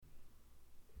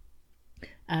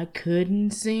I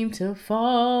couldn't seem to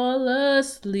fall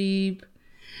asleep.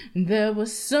 There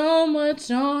was so much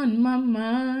on my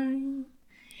mind.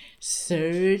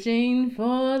 Searching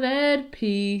for that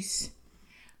peace.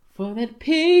 For that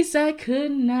peace I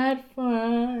could not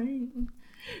find.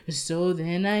 So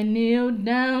then I kneeled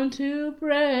down to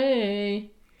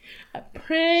pray. I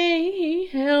pray,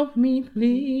 help me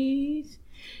please.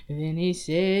 Then he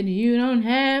said, you don't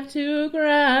have to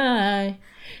cry,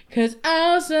 'cause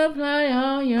I'll supply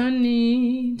all your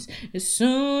needs. As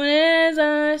soon as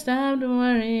I stopped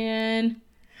worrying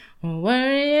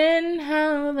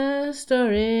how the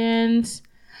story ends,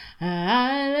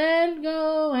 I let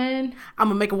go and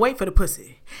I'ma make a wait for the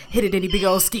pussy. Hit it in the big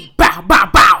old ski. Bow, bow,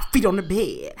 bow. Feet on the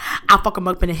bed. I'll fuck him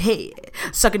up in the head.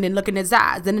 Sucking and looking in his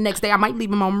eyes. Then the next day I might leave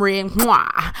him on red.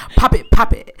 Mwah. Pop it,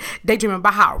 pop it. Daydreaming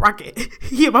about how I rock it.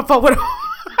 He hit my phone with a...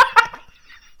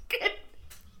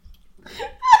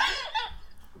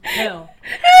 Hell.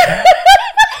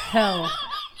 Hell.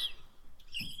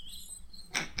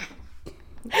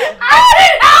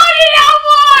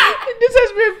 This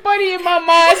has been funny in my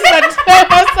mind since I just heard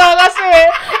my song. I said,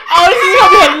 oh, this is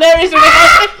going to be hilarious.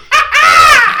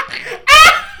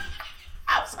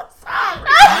 I'm so sorry.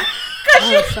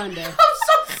 On Sunday. I'm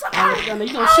so sorry.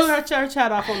 You gonna shoot her church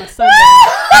hat off on a Sunday. I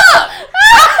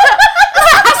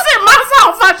said my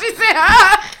song first. She said,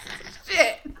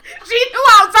 shit. She knew I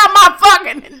was talking about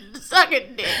fucking and sucking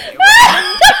dick.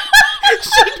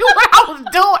 She knew what I was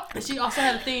doing. And she also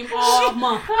had a theme all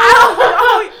month.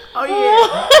 Oh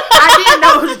yeah. I didn't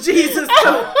know it was Jesus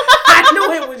too. I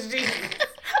knew it was Jesus.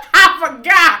 I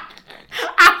forgot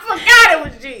it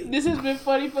was Jesus. This has been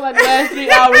funny for like the last 3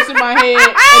 hours in my head,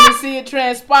 and to see it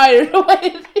transpire the way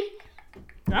it is.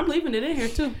 I'm leaving it in here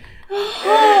too.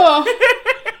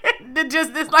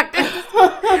 Just this like this.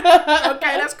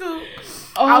 Okay, that's cool.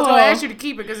 I was gonna ask you to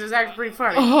keep it because it's actually pretty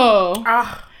funny.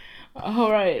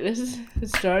 All right, let's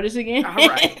start this again. All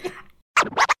right.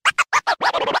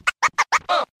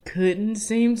 Couldn't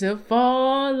seem to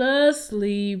fall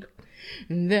asleep.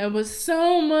 There was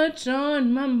so much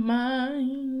on my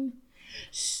mind.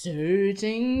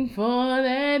 Searching for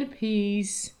that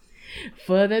peace.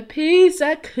 For the peace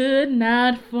I could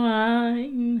not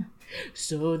find.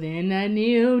 So then I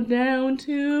kneeled down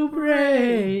to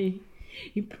pray.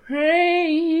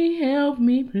 Pray, help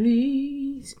me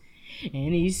please.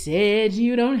 And he said,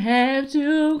 you don't have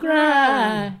to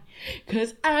cry,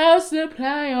 'cause I'll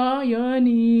supply all your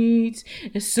needs.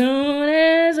 As soon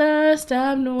as I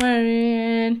stopped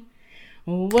worrying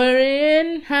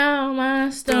how my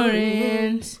story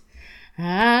ends,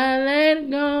 I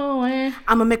let go and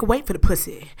I'ma make a wait for the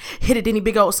pussy. Hit it in the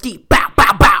big old ski. Bow,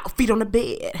 bow, bow. Feet on the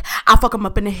bed. I'll fuck him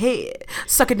up in the head.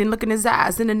 Suck it and look in his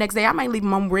eyes. Then the next day I might leave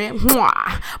him on red.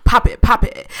 Mwah. Pop it, pop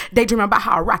it. Daydreaming about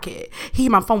how I rock it. He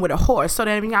hit my phone with a horse. So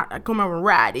that I mean I come over and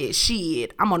ride it.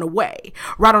 Shit, I'm on the way.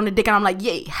 Ride on the dick and I'm like,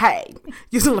 yay, hey.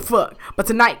 You still a fuck. But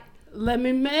tonight, Let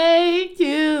me make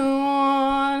you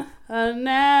on a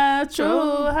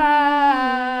natural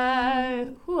high.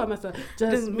 Ooh, I messed up.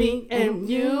 Just me and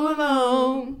you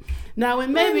alone. Now it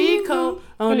may be cold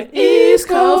on the East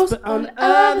Coast, but on the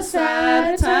other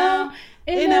side of town,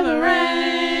 it never rains.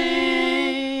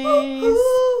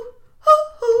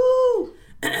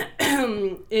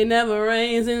 It never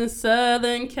rains in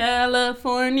Southern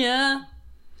California.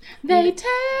 they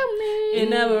tell me It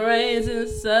never rains in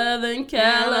Southern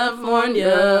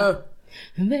California.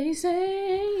 they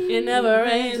say It never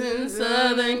rains in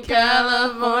Southern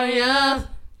California.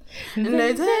 and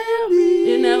they tell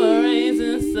me It never rains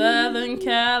in Southern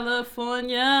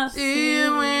California. see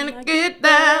you when I get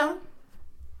down.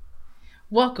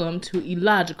 Welcome to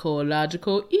illogical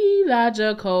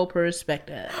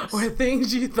perspectives. Where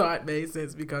things you thought made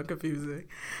sense become confusing.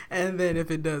 And then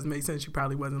if it does make sense, you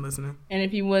probably wasn't listening. And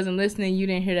if you wasn't listening, you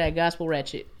didn't hear that gospel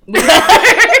ratchet. Look. Feet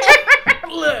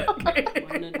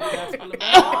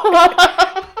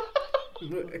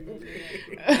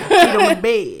on the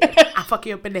bed. I fuck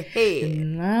you up in the head.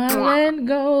 And I let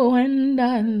go and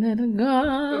I let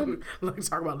go. Let's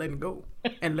talk about letting go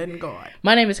and letting God.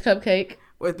 My name is Cupcake.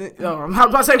 I was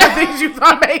about to say when things you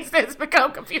thought made sense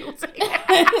become confusing.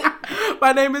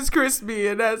 My name is Crispy,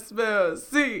 and that's spelled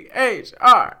CHRISP.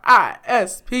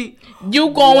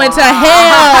 You going to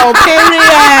hell,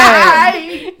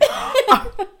 period.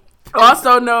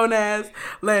 Also known as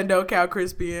Lando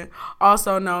Calrissian,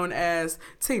 also known as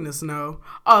Tina Snow,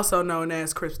 also known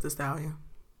as Crisp the Stallion.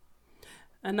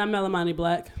 And I'm Melamani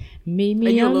Black. Meet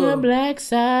me on the black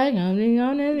side, on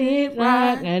the deep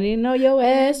rock, and you know your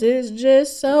ass is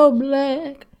just so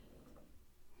black.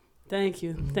 Thank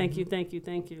you. Thank you. Thank you.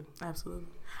 Thank you. Absolutely.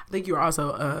 I think you were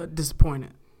also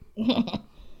disappointed.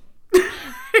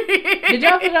 Did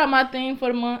y'all figure out my theme for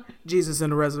the month? Jesus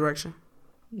and the resurrection.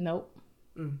 Nope.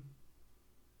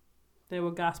 They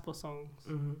were gospel songs.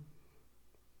 Mm-hmm.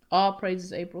 All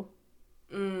praises April.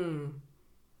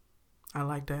 I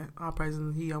like that. All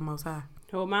praises He almost high.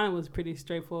 Well, mine was pretty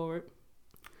straightforward.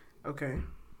 Okay.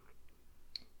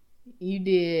 You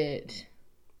did.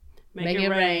 Make it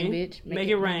rain, bitch. Make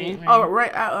it rain. Oh,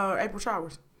 right. April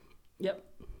showers. Yep.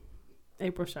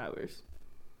 April showers.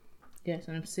 Yes,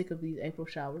 and I'm sick of these April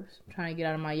showers. I'm trying to get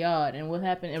out of my yard, and what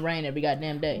happened? It rained every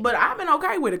goddamn day. But I've been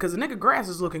okay with it because the nigga grass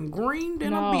is looking green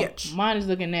than a bitch. Mine is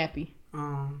looking nappy.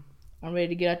 I'm ready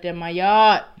to get out there in my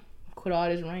yard. Quit all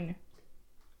this raining.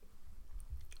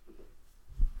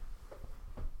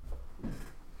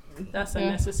 That's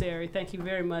unnecessary. Thank you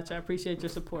very much. I appreciate your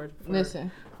support.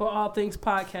 For all things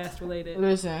podcast related.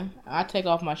 Listen, I take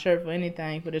off my shirt for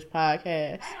anything for this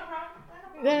podcast.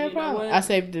 No problem. I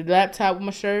saved the laptop with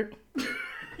my shirt.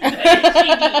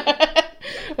 I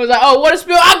was like, oh, what a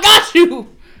spill. I got you.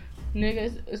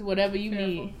 Nigga, it's whatever you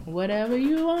need. Whatever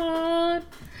you want.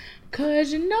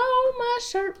 Cause you know my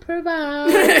shirt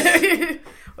provides.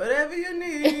 Whatever you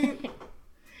need.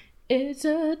 It's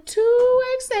a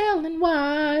 2XL and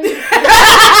wide.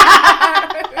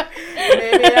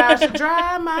 Maybe I should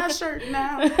dry my shirt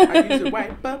now. I used to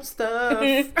wipe up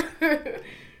stuff.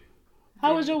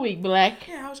 How was your week, Black?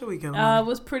 Yeah, how was your week? It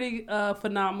was pretty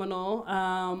phenomenal.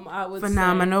 I would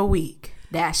phenomenal week.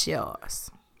 That's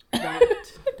yours.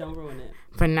 Don't ruin it.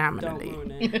 Phenomenally. Don't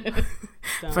ruin it.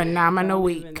 Phenomenal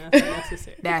week. That's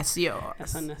unnecessary. That's yours.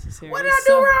 That's unnecessary. What did I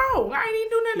do wrong? I ain't even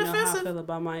do nothing You know offensive. how I feel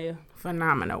about Maya.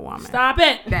 Phenomenal woman. Stop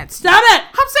it. Stop it.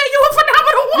 I'm saying you a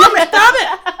phenomenal woman. Stop it.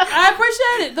 I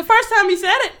appreciate it. The first time you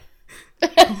said it.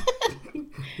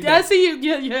 I see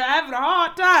you're having a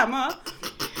hard time, huh?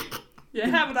 You're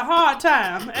having a hard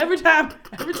time. Every time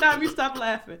you stop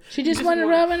laughing. She just want to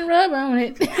rub on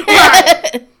it.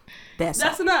 Right.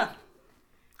 That's enough.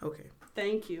 Okay.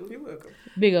 Thank you. You're welcome.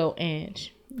 Big old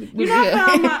Ange. You know, I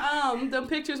found my the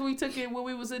pictures we took in when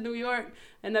we was in New York,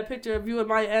 and that picture of you and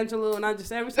Maya Angelou, and I just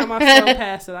every time I scroll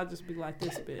past it, I just be like,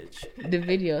 this bitch. The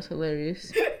video is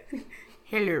hilarious.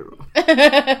 Hello.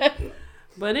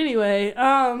 But anyway,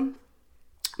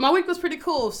 my week was pretty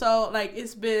cool. So like,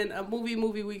 it's been a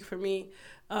movie week for me.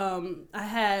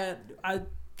 I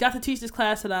got to teach this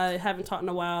class that I haven't taught in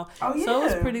a while. Oh yeah. So it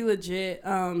was pretty legit.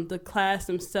 The class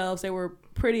themselves, they were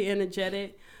pretty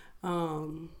energetic.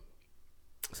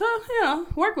 So, you know,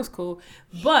 work was cool.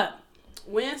 But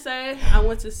Wednesday, I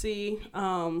went to see,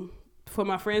 for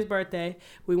my friend's birthday,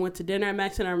 we went to dinner at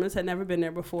Max and Irma's. Had never been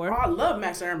there before. Oh, I love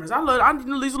Max and Irma's. I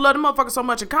used to love them motherfuckers so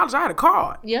much in college. I had a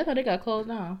card. Yeah, I thought they got closed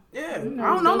down. Yeah. I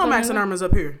don't know no Max and Irma's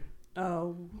up here.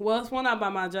 Oh, well, it's one out by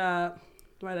my job.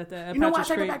 Right at that. You know what? I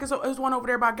take it back. It's one over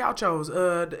there by Gaucho's.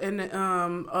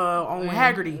 On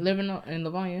Haggerty. Living in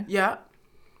Livonia. Yeah.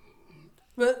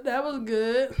 But that was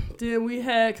good. Then they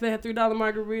had $3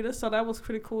 margaritas, so that was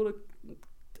pretty cool to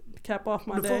cap off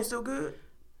my day. The food still good?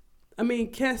 I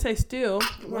mean, can't say still.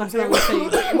 What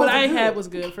I had was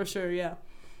good for sure, yeah.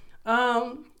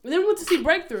 Then we went to see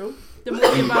Breakthrough, the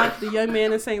movie about the young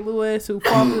man in St. Louis who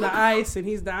falls through the ice and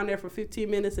he's down there for 15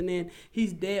 minutes and then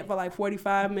he's dead for like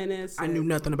 45 minutes. I knew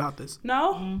nothing about this.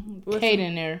 No? Mm-hmm. Kate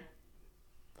in there.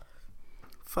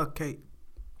 Fuck Kate.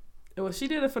 Well, she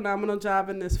did a phenomenal job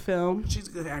in this film. She's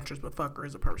a good actress, but fuck her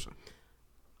as a person.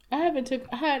 I need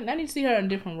to see her in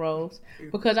different roles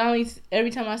because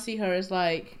every time I see her, it's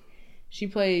like she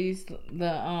plays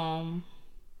the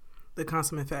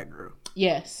consummate fat girl.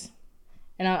 Yes,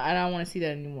 and I don't want to see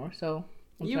that anymore. So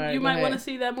you might want to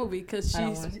see that movie because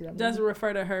she doesn't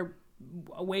refer to her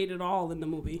weight at all in the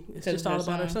movie. It's just all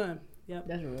about her son. Yep,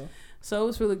 that's real. So it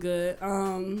was really good.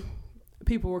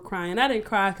 People were crying. I didn't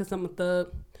cry because I'm a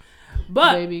thug.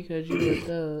 But baby, because you're a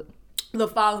thug. The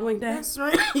following day, that's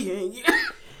right. Yeah.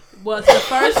 Was the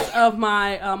first of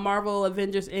my Marvel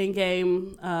Avengers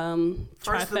Endgame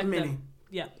first trifecta. Of many.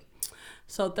 Yeah.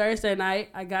 So Thursday night,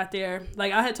 I got there.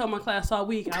 Like I had told my class all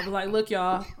week, I was like, "Look,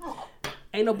 y'all,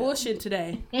 ain't no bullshit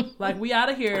today. Like we out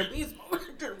of here."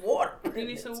 Water. You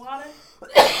need some water?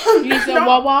 You need some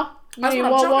Wawa? That's what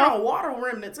I'm choking on, water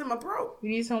remnants in my throat. You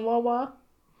need some Wawa?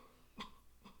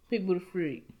 People the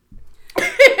freak.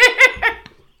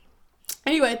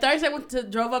 Anyway, Thursday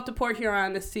drove up to Port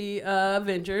Huron to see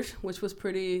Avengers, which was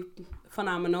pretty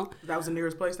phenomenal. That was the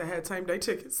nearest place that had same day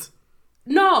tickets.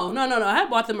 No. I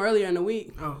had bought them earlier in the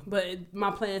week, but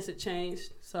my plans had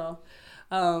changed. So,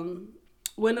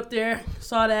 went up there,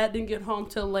 saw that, didn't get home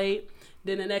till late.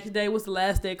 Then the next day was the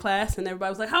last day of class, and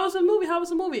everybody was like, "How was the movie? How was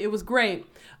the movie?" It was great.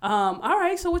 All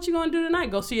right, so what you gonna do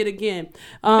tonight? Go see it again.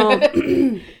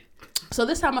 So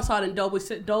this time I saw it in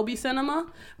Dolby Cinema,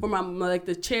 where my like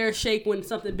the chairs shake when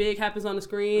something big happens on the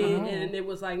screen, and it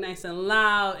was like nice and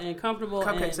loud and comfortable.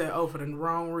 Cupcake said, "Oh, for the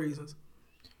wrong reasons."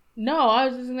 No, I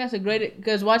was just thinking that's a great,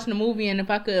 because watching the movie, and if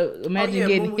I could imagine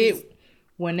getting hit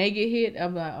when they get hit,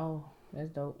 I'm like, oh, that's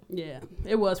dope. Yeah,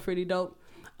 it was pretty dope.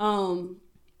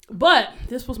 But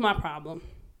this was my problem.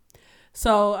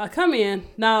 So I come in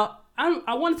now.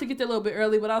 I wanted to get there a little bit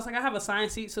early, but I was like, I have a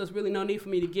assigned seat, so there's really no need for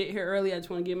me to get here early. I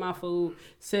just want to get my food,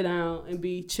 sit down, and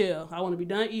be chill. I want to be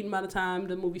done eating by the time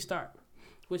the movie starts,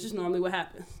 which is normally what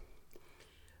happens.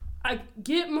 I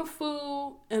get my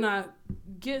food, and I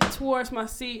get towards my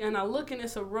seat, and I look, and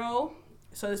it's a row.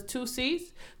 So there's 2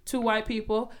 seats, 2 white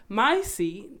people, my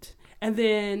seat, and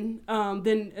then a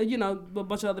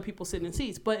bunch of other people sitting in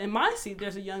seats. But in my seat,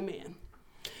 there's a young man.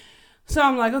 So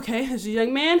I'm like, okay, there's a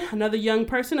young man, another young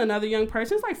person.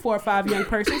 It's like 4 or 5 young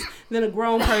persons, then a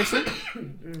grown person.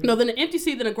 No, then an empty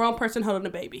seat, then a grown person holding a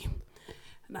baby.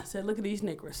 And I said, look at these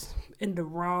niggers in the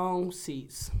wrong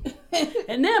seats.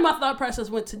 And then my thought process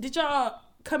went to, did y'all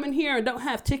come in here and don't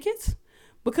have tickets?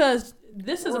 Because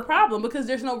this is a problem, because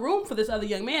there's no room for this other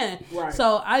young man. Right.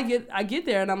 So I get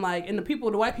there, and I'm like, and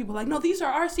the white people are like, no, these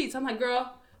are our seats. I'm like,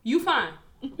 girl, you fine.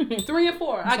 3 and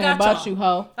 4. I got y'all. You,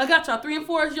 ho. I got y'all. 3 and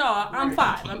 4 is y'all. I'm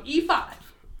 5. I'm E5.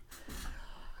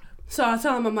 So I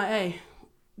tell him, I'm like, hey,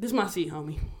 this is my seat,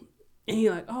 homie. And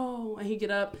he like, oh, and he get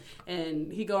up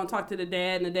and he go and talk to the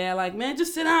dad, and the dad like, man,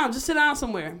 just sit down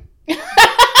somewhere.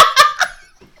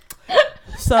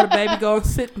 So the baby go and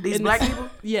sit. These black people?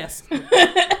 Yes.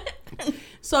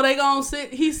 So they go and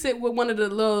sit. He sit with one of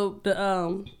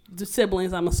the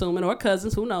siblings, I'm assuming, or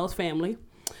cousins, who knows, family.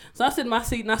 So I sit in my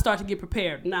seat and I start to get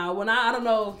prepared. Now, when I don't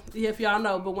know if y'all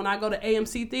know, but when I go to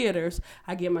AMC theaters,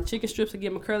 I get my chicken strips, I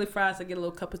get my curly fries, I get a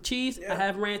little cup of cheese, I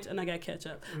have ranch, and I got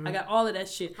ketchup. I got all of that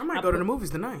shit. I might go to the movies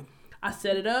tonight. I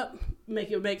set it up,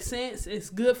 make it make sense. It's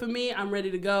good for me. I'm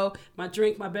ready to go. My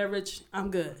drink, my beverage,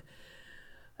 I'm good.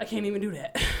 I can't even do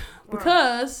that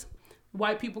because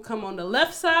white people come on the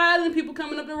left side and people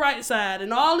coming up the right side,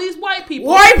 and all these white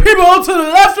people to the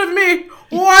left of me,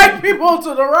 white people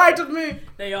to the right of me.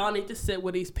 They all need to sit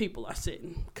where these people are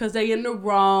sitting, because they in the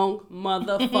wrong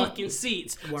motherfucking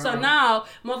seats. Wow. So now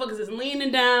motherfuckers is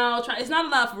leaning down. It's not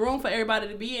enough room for everybody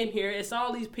to be in here. It's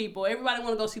all these people. Everybody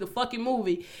want to go see the fucking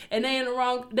movie, and they in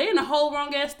the whole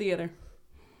wrong ass theater.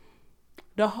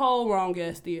 The whole wrong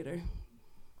ass theater.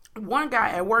 One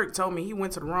guy at work told me he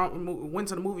went to the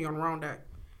movie on the wrong day.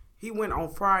 He went on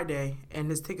Friday and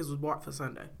his tickets was bought for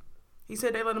Sunday. He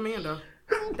said they let him in though.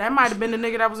 That might have been the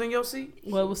nigga that was in your seat.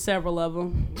 Well, it was several of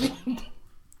them.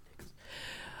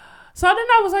 So then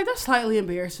I was like, that's slightly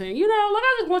embarrassing. Like,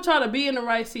 I just want y'all to be in the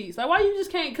right seats. Like, why you just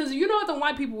can't? Because you know what the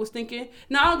white people was thinking.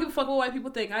 Now, I don't give a fuck what white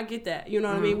people think. I get that. You know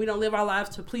what I mean? We don't live our lives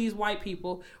to please white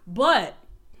people. But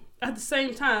at the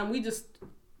same time, we just...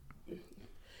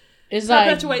 It's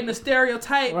perpetuating the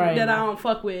stereotype that I don't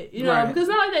fuck with, because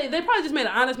not like they probably just made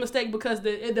an honest mistake because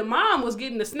the mom was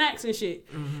getting the snacks and shit.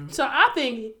 Mm-hmm. So I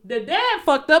think the dad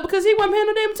fucked up because he wasn't paying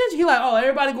no damn attention. He like, oh,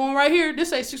 everybody going right here.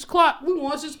 This ain't 6 o'clock. We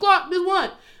want 6 o'clock. This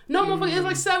one. No motherfucker. It's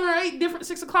like 7 or 8 different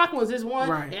 6 o'clock ones. There's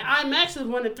one in IMAX. There's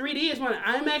one in 3D. It's one in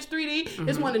IMAX 3D. Mm-hmm.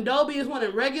 It's one in Dolby. It's one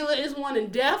in regular. It's one in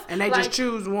deaf. And they just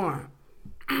choose one.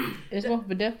 It's one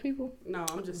for deaf people? No,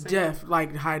 I'm just saying. Deaf,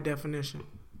 like high definition.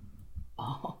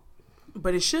 Oh.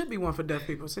 But it should be one for deaf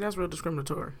people. See, that's real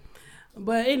discriminatory.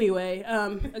 But anyway,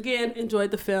 again,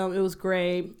 enjoyed the film. It was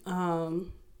great. Saw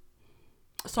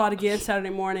it again Saturday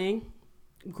morning.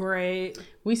 Great.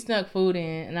 We snuck food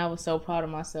in, and I was so proud of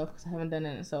myself because I haven't done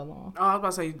it in so long. Oh, I was about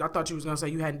to say, I thought you was going to say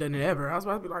you hadn't done it ever. I was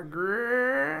about to be like,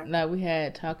 girl. Like, we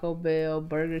had Taco Bell,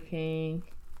 Burger King,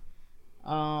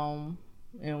 and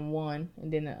one.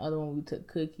 And then the other one, we took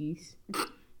cookies.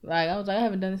 Like, I was like, I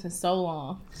haven't done this in so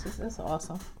long. That's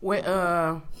awesome.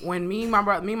 When me, my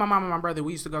mom, and my brother,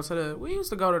 we used to go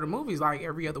to the movies like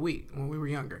every other week when we were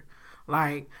younger.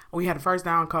 Like, we had a First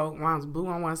Down Coke. Mine was blue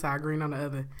on one side, green on the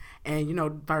other.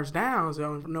 And, First Downs, I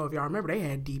don't know if y'all remember, they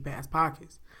had deep-ass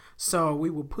pockets. So we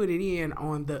would put it in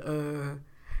on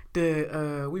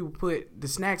we would put the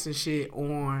snacks and shit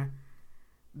on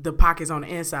the pockets on the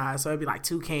inside. So it'd be like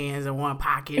 2 cans in one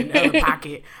pocket. The other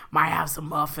pocket might have some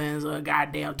muffins or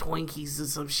goddamn Twinkies or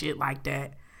some shit like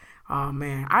that. Oh,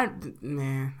 man. I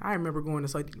remember going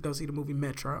to go see the movie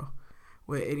Metro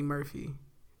with Eddie Murphy.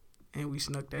 And we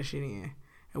snuck that shit in.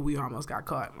 And we almost got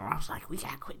caught. And I was like, we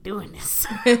gotta quit doing this.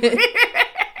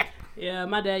 Yeah,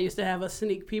 my dad used to have us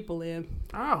sneak people in.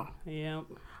 Oh. Yeah.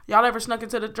 Y'all ever snuck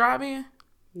into the drive-in?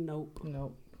 Nope.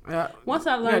 Once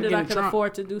I learned that I could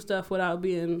afford to do stuff without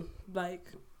being, like,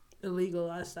 illegal,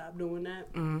 I stopped doing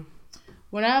that. Mm-hmm.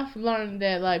 When I learned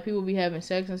that like people be having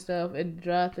sex and stuff at the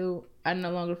drive-thru, I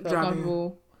no longer felt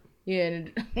comfortable. Yeah,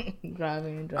 and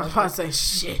driving. I was about to say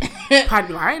shit.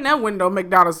 I ain't that window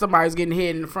McDonald's. Somebody's getting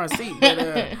hit in the front seat, but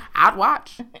I'd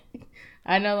watch.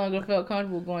 I no longer felt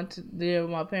comfortable going to there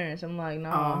with my parents. I'm like,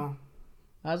 no.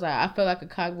 I was like, I felt like a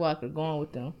cock blocker going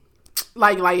with them.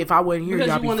 Like if I wasn't here, because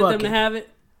y'all you be wanted fucking. them to have it.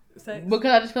 Sex?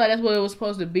 Because I just feel like that's what it was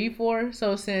supposed to be for.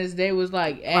 So since they was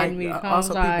like adding me to come,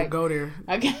 also like, people go there.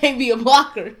 I can't be a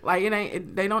blocker. Like it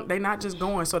ain't. They not just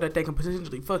going so that they can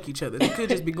potentially fuck each other. They could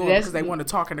just be going because they want to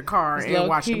talk in the car and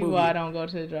watch the movie. Why I don't go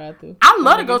to the drive-thru. I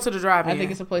love to go to the drive-in. I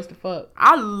think it's a place to fuck.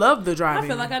 I love the drive-in. I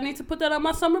feel like I need to put that on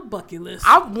my summer bucket list.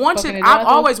 I've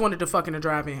always wanted to fuck in the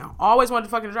drive-in. Always wanted to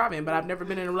fuck in the drive-in, but I've never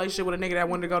been in a relationship with a nigga that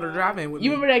wanted to go to the drive-in with me.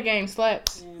 You remember that game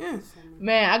Slaps? Yeah.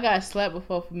 Man, I got slapped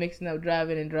before for mixing up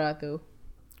drive-in and drive-thru.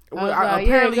 Well,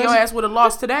 apparently your ass would have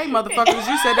lost today, motherfuckers.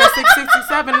 You said that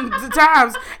 667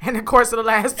 times in the course of the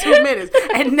last 2 minutes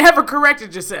and never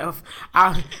corrected yourself.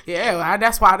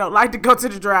 That's why I don't like to go to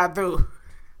the drive-thru.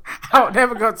 I don't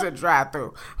never go to the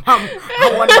drive-thru.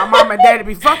 I want my mom and dad to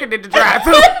be fucking in the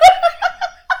drive-thru.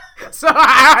 So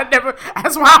I never.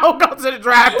 That's why I don't go to the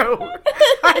drive-thru.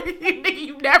 Like,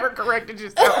 you never corrected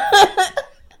yourself.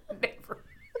 Never.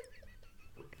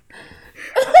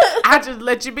 I just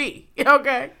let you be.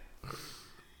 Okay.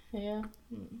 Yeah.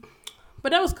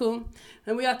 But that was cool.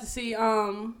 And we got to see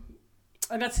I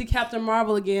got to see Captain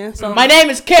Marvel again. So my name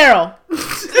is Carol.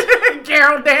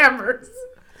 Carol Danvers.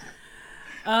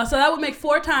 So that would make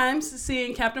 4 times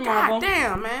seeing Captain Marvel. God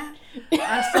damn, man.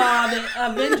 I saw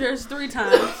the Avengers 3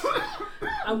 times.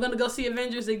 I'm gonna go see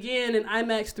Avengers again in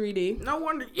IMAX 3D. No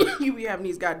wonder you be having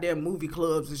these goddamn movie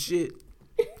clubs and shit.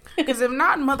 Because if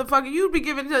not, motherfucker, you'd be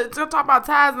giving to talk about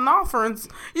tithes and offerings.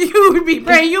 You'd be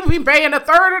paying a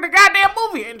third of the goddamn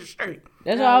movie industry.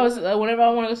 That's why I was. Whenever I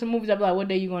want to go to movies, I'm like, "What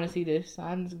day you going to see this?"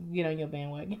 I just get on your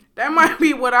bandwagon. That might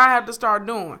be what I have to start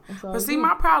doing. But see,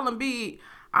 my problem be,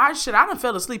 I done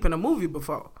fell asleep in a movie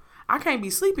before. I can't be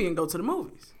sleepy and go to the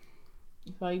movies.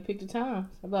 That's why you pick the time.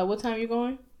 I'm like, "What time you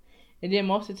going?" And then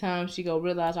most of the time she go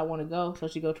realize I want to go, so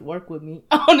she go to work with me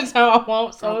all the time I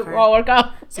won't, so it all work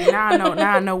out. See, now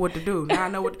I know what to do. Now I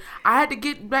know what I had to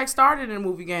get back started in the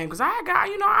movie game because I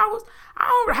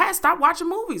had stopped watching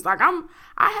movies. Like I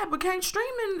had became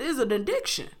streaming is an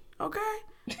addiction. Okay,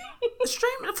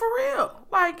 streaming for real.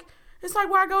 Like it's like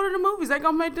why I go to the movies? They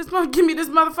gonna give me this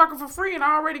motherfucker for free, and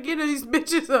I already get these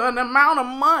bitches an amount a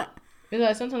month. It's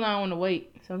like sometimes I don't want to wait.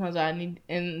 Sometimes I need,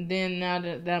 and then now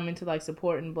that I'm into like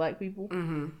supporting black people,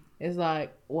 it's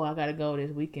like, well, I gotta go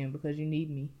this weekend because you need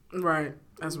me. Right,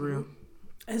 that's real.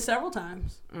 And several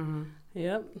times.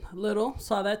 Yep, Little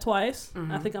saw that twice.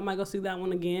 I think I might go see that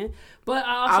one again. But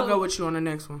I'll go with you on the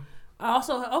next one.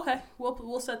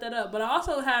 We'll set that up. But I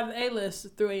also have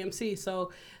A-list through AMC,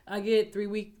 so I get 3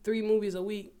 movies a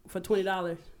week for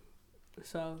 $20.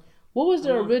 So. What was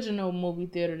the original movie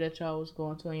theater that y'all was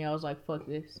going to and y'all was like, fuck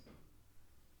this?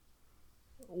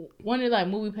 When did like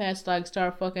Movie Pass like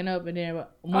start fucking up and then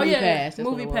Movie Pass?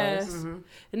 Movie Pass.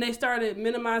 And they started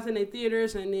minimizing their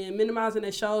theaters and then minimizing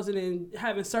their shows and then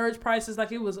having surge prices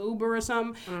like it was Uber or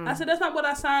something. I said, that's not what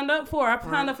I signed up for. I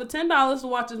signed up for $10 to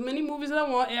watch as many movies as I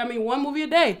want. I mean, 1 movie a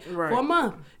day for a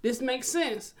month. This makes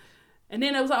sense. And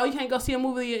then it was like, oh, you can't go see a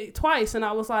movie twice. And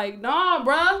I was like, nah,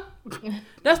 bruh.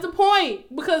 That's the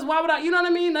point. Because why would I, you know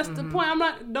what I mean? That's the point. I'm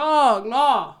not, dog,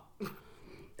 nah.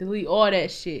 Delete all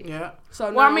that shit. Yeah.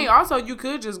 So I mean, also, you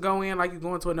could just go in like you're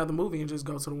going to another movie and just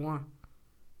go to the one.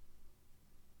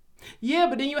 Yeah,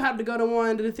 but then you have to go to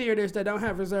one of the theaters that don't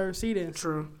have reserved seating.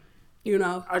 True. You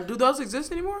know. Do those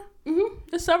exist anymore?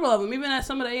 There's several of them. Even at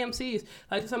some of the AMCs.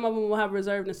 Like, some of them will have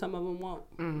reserved and some of them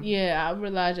won't. Yeah, I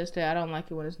realized just that I don't like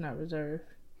it when it's not reserved.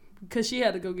 Because she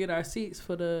had to go get our seats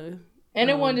for the... And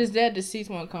it wasn't just that, the seats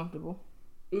weren't comfortable.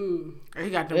 He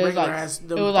got the regular ass. It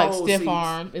was like stiff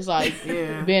arm. It's like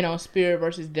being on Spirit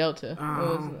versus Delta.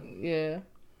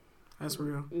 That's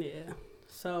real. Yeah.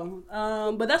 So,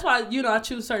 but that's why, I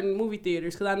choose certain movie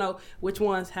theaters because I know which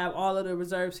ones have all of the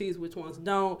reserved seats, which ones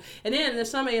don't. And then there's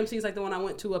some AMCs like the one I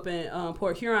went to up in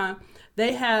Port Huron.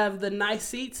 They have the nice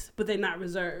seats, but they're not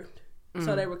reserved.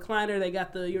 So they recliner, they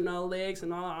got the, legs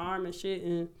and all the arm and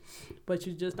shit, but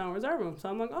you just don't reserve them. So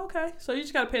I'm like, okay. So you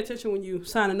just got to pay attention when you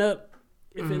signing up.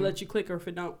 If it lets you click or if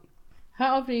it don't.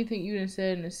 How often do you think you done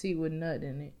sat in a seat with nut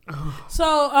in it?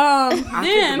 So, I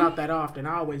think about that often.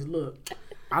 I always look.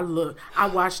 I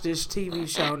watch this TV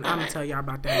show, and I'm going to tell y'all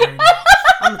about that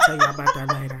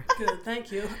later. Good,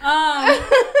 thank you.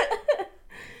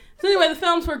 So anyway, the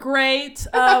films were great.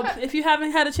 If you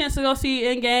haven't had a chance to go see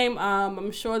Endgame,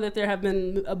 I'm sure that there have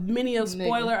been many a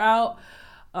spoiler out.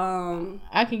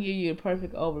 I can give you a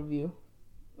perfect overview,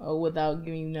 without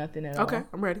giving you nothing at all. Okay,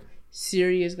 I'm ready.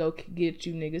 Syria's go get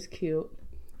you niggas killed.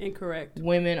 Incorrect.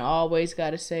 Women always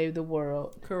gotta save the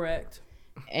world. Correct.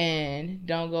 And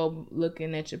don't go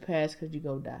looking at your past because you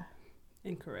go die.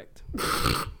 Incorrect.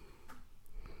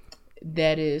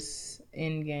 That is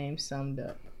Endgame summed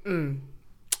up.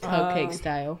 Cupcake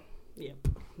style. Yep.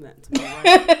 That's about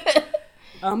right.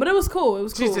 But it was cool. It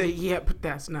was cool. She said, "Yep,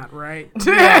 that's not right."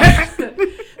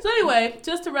 So anyway,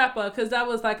 just to wrap up, because that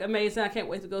was like amazing. I can't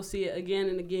wait to go see it again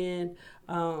and again.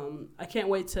 I can't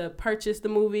wait to purchase the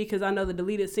movie because I know the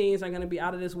deleted scenes are going to be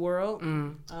out of this world.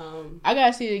 I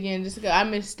gotta see it again just because I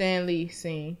missed Stan Lee's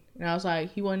scene, and I was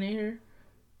like, he wasn't in here.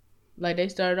 Like they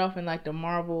started off in like the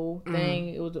Marvel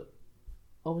thing. It was,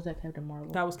 what was that, Captain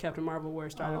Marvel? That was Captain Marvel where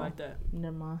it started like that.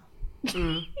 Never mind.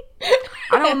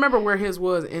 I don't remember where his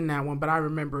was in that one, but I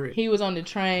remember it. He was on the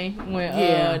train when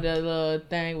Yeah. the little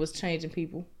thing was changing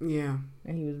people, Yeah.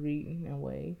 and he was reading and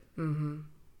wave.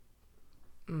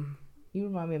 You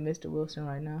remind me of Mr. Wilson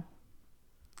right now.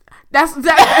 That's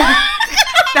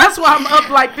that's why I'm up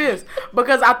like this,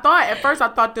 because at first I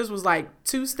thought this was like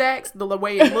 2 stacks the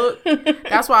way it looked.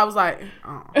 That's why I was like,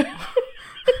 oh.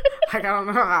 Like I don't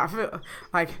know how I feel.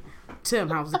 Like, Tim,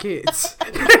 how's the kids?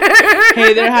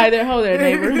 Hey there, hi there, ho there,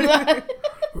 neighbor.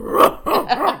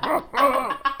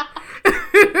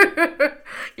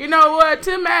 You know what?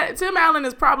 Tim Allen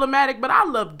is problematic, but I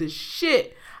love the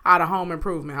shit out of Home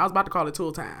Improvement. I was about to call it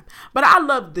Tool Time, but I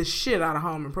love the shit out of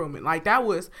Home Improvement. Like that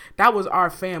was our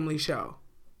family show.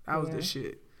 That was the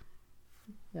shit.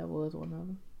 That was one of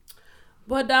them.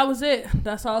 But that was it.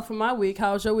 That's all for my week.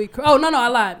 How was your week? Oh, no, I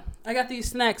lied. I got these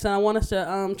snacks, and I want us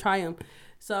to try them.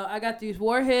 So I got these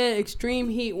Warhead Extreme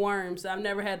Heat worms. I've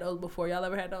never had those before. Y'all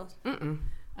ever had those?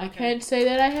 I can't say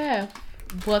that I have.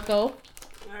 Bucko. All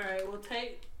right, well,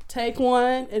 take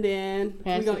one, and then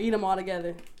we're going to eat them all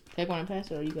together. Take one and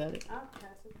pass it, or you got it? I'll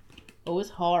pass it. Oh,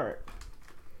 it's hard.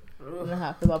 I don't know how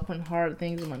I feel about putting hard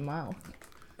things in my mouth.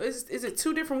 Is it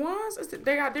 2 different ones?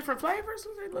 They got different flavors?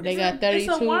 They got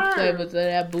 32 flavors of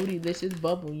that bootylicious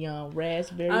bubble yum,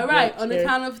 raspberry. All right, on the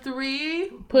count of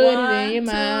 3. Put 1, it in your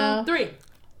 2, mouth. 3.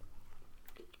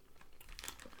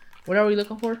 What are we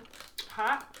looking for?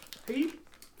 Hot. Heat.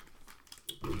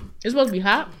 It's supposed to be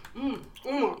hot.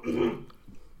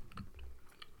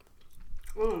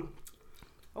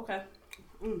 Okay.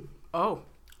 Oh.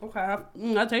 Okay.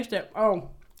 I taste it. Oh,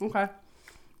 okay.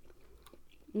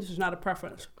 This is not a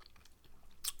preference.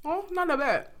 Oh, not that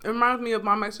bad. It reminds me of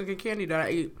my Mexican candy that I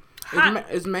eat.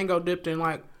 It's mango dipped in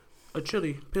like a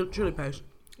chili paste.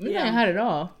 It ain't hot at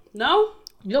all. No?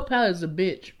 Your palate is a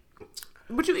bitch.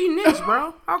 But you eat Nicks,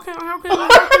 bro. How can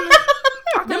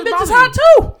Them bitches hot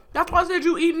too. That's why I said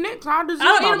you eat Nicks. How does I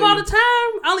don't eat them all the time.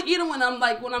 I only eat them when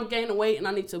I'm gaining weight and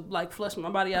I need to like flush my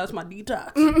body out. It's my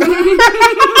detox.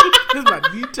 It's my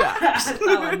detox. It's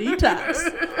my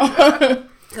detox.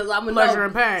 Because I'm gonna pleasure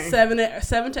and pain. 7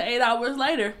 to 8 hours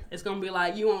later, it's gonna be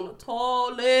like you on the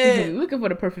toilet. Looking for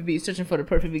the perfect beat, searching for the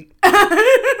perfect beat.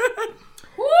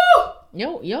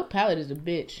 Woo! Your palate is a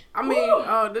bitch. I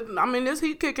mean, this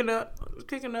heat kicking up. It's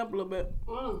kicking up a little bit.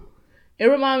 It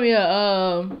remind me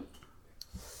of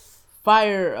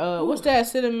fire. What's that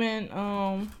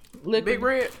cinnamon liquor? Big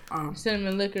Red.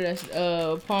 Cinnamon liquor. That's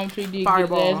palm tree D.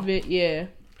 Fireball. Ass bit. Yeah.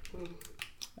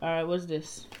 All right. What's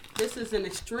this? This is an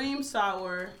extreme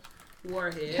sour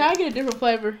Warhead. Can I get a different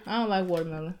flavor? I don't like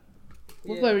watermelon.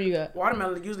 What flavor you got?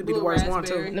 Watermelon usually be the Blue worst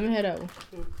raspberry. one too. Let me have that one.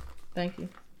 Thank you.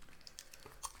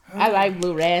 I like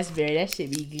blue raspberry. That shit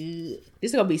be good.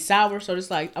 This is gonna be sour, so it's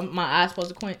like my eyes supposed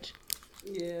to quench.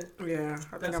 Yeah. Yeah.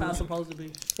 I think That's how it's supposed to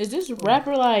be. Is this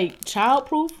wrapper like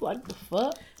childproof? Like the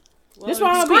fuck? Well, This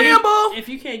why I be Scramble. if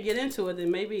you can't get into it, then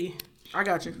maybe. I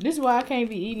got you. This is why I can't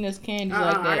be eating this candy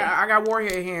like that. I got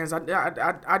Warhead hands. I've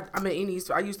been eating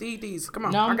these. I used to eat these. Come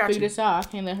on. No, I I'm got figure you. this out. I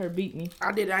can't let her beat me.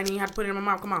 I did. I didn't even have to put it in my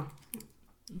mouth. Come on.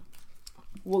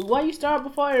 Well, why you start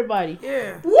before everybody?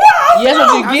 Yeah. What? Yes,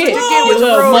 what you get, what you you get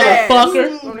little with your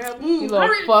motherfucker. You little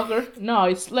Hurry. fucker. No,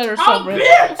 it's let her Oh, suffer.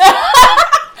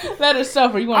 bitch! Let her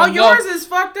suffer. You Oh, want to go? yours is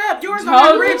fucked up. Yours don't have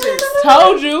Told ridges. you.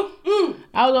 Told you.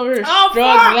 I was over here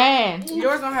struggling.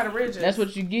 Yours don't have the ridges. That's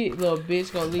what you get, little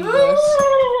bitch. Gonna leave us.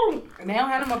 And they don't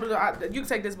have them up blue. You can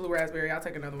take this blue raspberry. I'll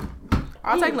take another one.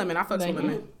 I'll take lemon. I'll fuck some Thank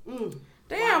you. lemon.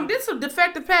 Damn, this is a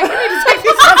defective pack. You need to take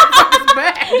these motherfuckers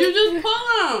back. You just pull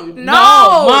them.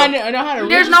 No. Mine don't know how to.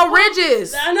 There's no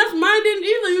ridges. And that's mine didn't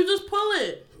either. You just pull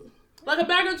it. Like a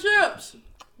bag of chips.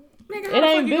 Nigga, It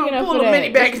ain't big enough pull for a that. mini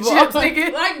bag of chips,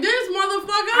 nigga. Like this,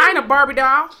 motherfucker. I ain't a Barbie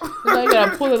doll. So you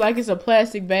gotta pull it like it's a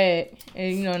plastic bag,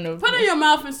 and Put it in your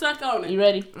mouth and suck on it. You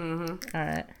ready? Mm-hmm. All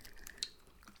right.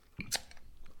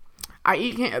 I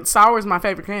eat sour is my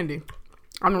favorite candy.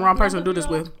 I'm the wrong person to do this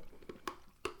with.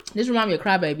 This reminds me of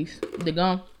Crybabies. The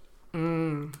gum.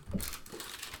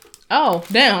 Oh,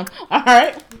 damn. All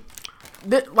right.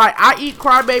 Like, I eat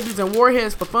Crybabies and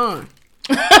Warheads for fun.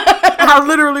 I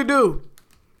literally do.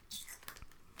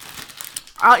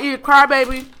 I'll eat a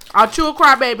Crybaby. I'll chew a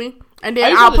Crybaby. And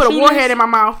then I'll put a Warhead in my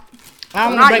mouth. I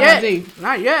don't want to break my teeth.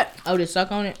 Not yet. Oh, just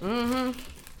suck on it? Mm-hmm.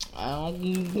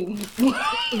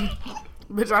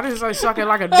 Bitch, I didn't say suck it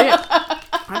like a dip.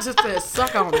 I just said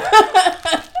suck on it.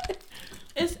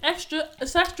 It's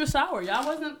extra sour. Y'all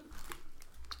wasn't.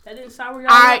 That didn't sour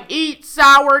y'all. I eat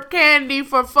sour candy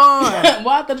for fun. Well,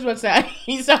 I thought you were going to say I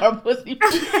eat sour pussy. I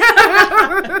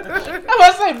was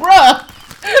about to say, bruh.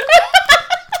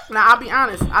 Now, I'll be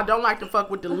honest. I don't like to fuck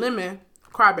with the lemon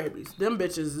Crybabies. Them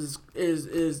bitches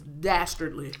is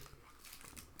dastardly.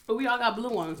 But we all got blue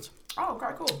ones. Oh,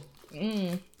 okay, cool.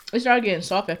 It started getting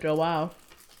soft after a while.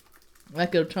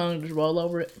 Like your tongue just roll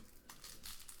over it.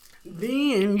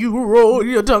 Then you roll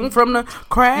your tongue from the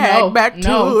crack back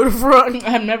to the front.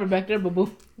 I'm never back there,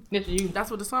 boo-boo. That's you. That's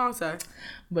what the song say.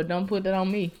 But don't put that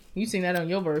on me. You sing that on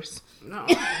your verse. No.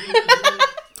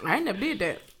 I ain't never did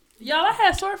that. Y'all, I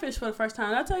had swordfish for the first time.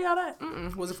 Did I tell y'all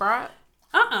that? Was it fried?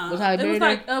 Was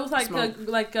it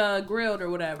like grilled or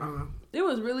whatever. It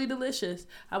was really delicious.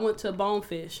 I went to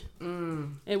Bonefish.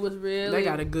 It was really. They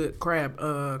got a good crab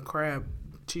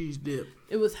cheese dip.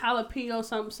 It was jalapeno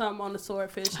something on the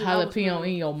swordfish. Jalapeno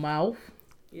in your mouth.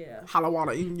 Yeah.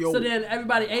 Jalapeno in your. So then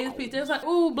everybody ate his piece. They was like,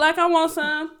 "Ooh, Black, I want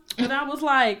some." And I was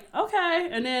like, "Okay."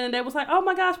 And then they was like, "Oh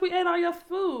my gosh, we ate all your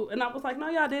food." And I was like, "No,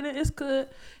 y'all didn't. It's good."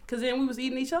 Because then we was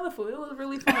eating each other's food. It was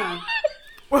really fun.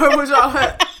 What was y'all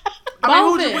at? I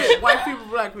mean, who'd you with? White people,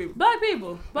 black people? Black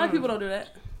people. Black people don't do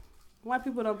that. White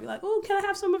people don't be like, "Ooh, can I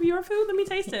have some of your food? Let me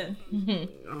taste it."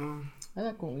 I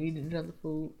like when we eat each other's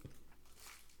food.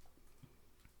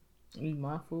 Eat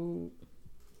my food.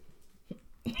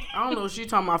 I don't know if she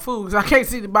talking about food because I can't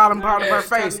see the bottom part of her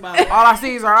face. All I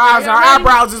see is her eyes. Her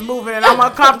eyebrows is moving and I'm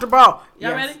uncomfortable.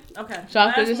 Y'all ready? Okay. So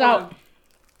I spit this out?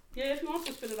 Yeah, if you want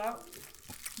to spit it out.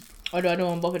 Or do I do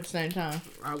them both at the same time?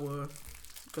 I would.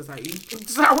 Because I eat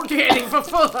sour candy for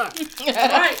fun.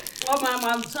 Right. Oh,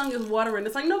 my tongue is watering.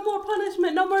 It's like, no more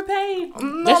punishment, no more pain.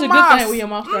 That's a good thing when your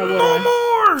mouth start watering. No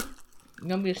more.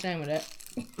 Don't be ashamed of that.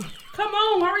 Come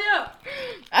on, hurry up.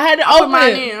 I had to open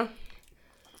mine it.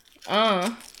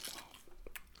 In.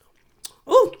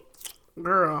 Ooh.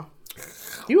 Girl.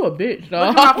 You a bitch,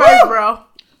 dog. Look at my face, bro.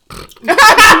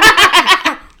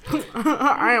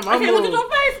 I am unmoved. Okay, look at your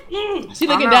face. She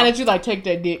looking down at you like, take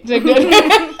that dick. Take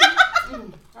that.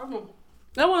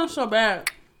 That wasn't so bad.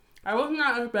 I was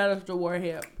not as bad as the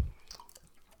Warhead.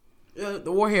 Yeah,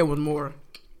 the Warhead was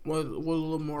a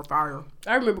little more fire.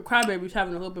 I remember Crybabies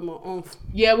having a little bit more oomph.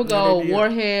 Yeah, we'll go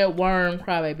Warhead, Worm,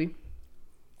 Crybaby.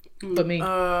 For me.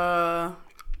 I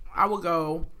would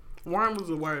go Worm was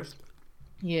the worst.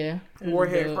 Yeah.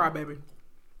 Warhead, Crybaby.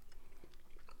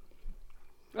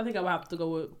 I think I would have to go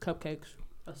with Cupcakes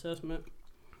assessment.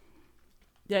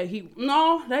 But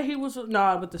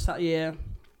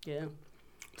yeah.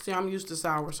 See, I'm used to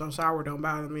sour, so sour don't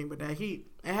bother me. But that heat,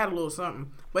 it had a little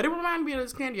something. But it reminded me of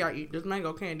this candy I eat, this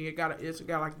mango candy. It's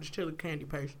got like this chili candy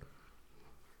paste.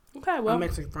 Okay, well, my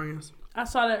Mexican friends. I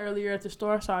saw that earlier at the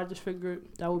store, so I just figured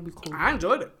that would be cool. I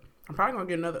enjoyed it. I'm probably gonna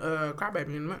get another Crybaby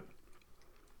in a minute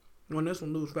when this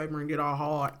one lose flavor and get all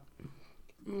hard.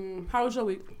 How was your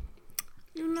week?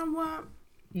 You know what?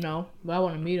 No, but I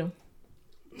want to meet him.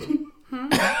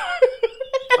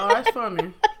 Oh, that's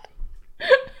funny.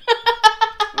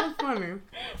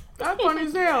 That's funny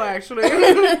as hell, actually.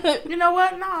 You know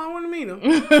what? No, I want to meet him.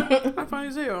 That's funny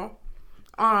as hell.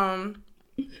 I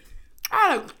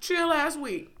had a chill ass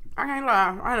week. I can't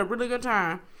lie. I had a really good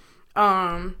time.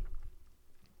 I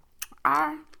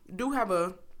do have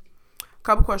a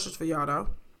couple questions for y'all though,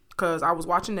 cause I was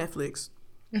watching Netflix,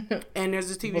 and there's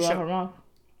this TV show.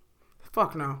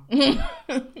 Fuck no.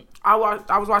 I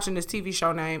was watching this TV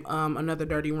show named Another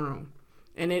Dirty Room.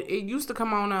 And it used to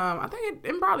come on, I think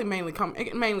it mainly come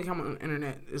on the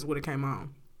internet is what it came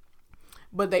on.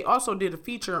 But they also did a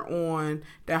feature on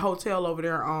that hotel over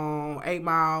there on 8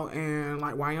 Mile and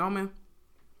like Wyoming.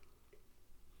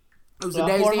 It was the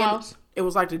Days Inn. It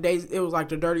was like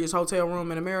the dirtiest hotel room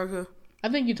in America. I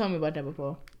think you told me about that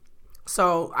before.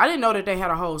 So I didn't know that they had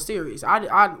a whole series.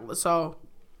 So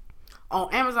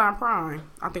on Amazon Prime,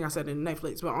 I think I said it in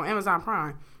Netflix, but on Amazon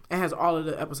Prime, it has all of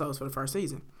the episodes for the first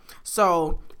season.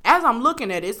 So as I'm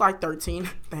looking at it, it's like 13.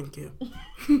 Thank you.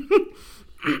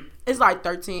 It's like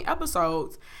 13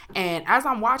 episodes. And as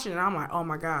I'm watching it, I'm like, oh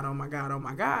my God.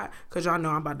 Because y'all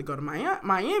know I'm about to go to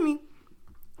Miami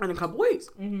in a couple weeks.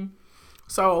 Mm-hmm.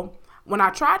 So when I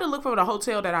tried to look for the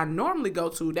hotel that I normally go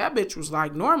to, that bitch was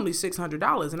like normally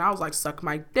 $600, and I was like, suck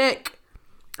my dick.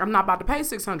 I'm not about to pay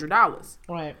 $600.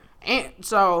 Right. And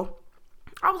so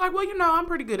I was like, well, I'm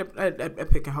pretty good at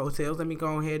picking hotels. Let me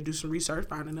go ahead and do some research.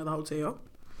 Found another hotel,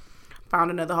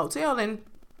 and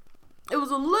it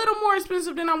was a little more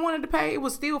expensive than I wanted to pay. It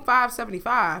was still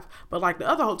 $575, but like the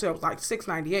other hotel was like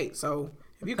 $698. So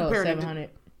if you compare $700.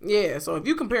 Yeah, so if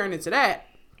you comparing it to that,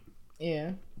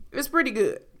 yeah, it's pretty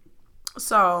good.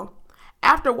 So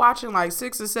after watching like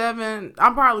 6 or 7,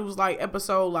 I probably was like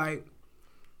episode like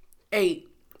 8,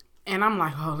 and I'm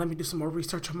like, oh, let me do some more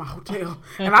research on my hotel.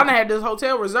 And I done had this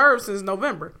hotel reserved since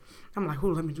November. I'm like, oh,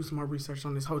 let me do some more research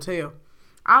on this hotel.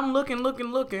 I'm looking.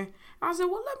 I said,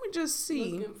 well, let me just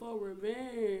see. Looking for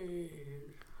revenge.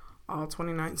 All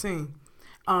 2019.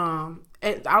 And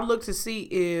I looked to see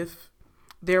if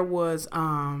there was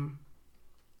and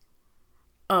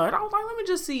I was like, let me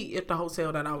just see if the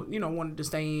hotel that I wanted to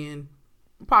stay in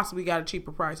possibly got a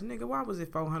cheaper price. Nigga, why was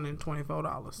it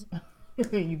 $424?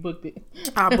 You booked it.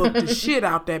 I booked the shit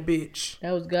out that bitch.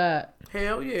 That was God.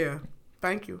 Hell yeah.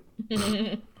 Thank you.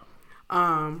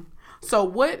 So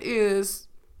the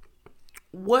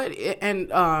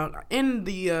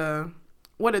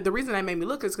reason that made me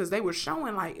look is because they were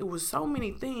showing like it was so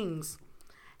many things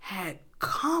had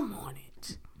cum on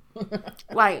it.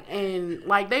 Like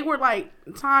they were like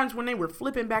times when they were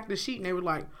flipping back the sheet and they were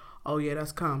like, oh yeah,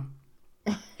 that's cum.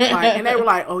 And they were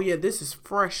like, oh yeah, this is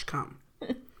fresh cum.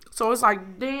 So it's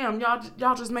like, damn,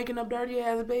 y'all just making up dirty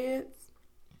ass beds.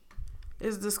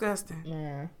 It's disgusting.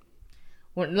 Yeah.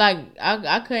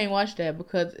 I couldn't watch that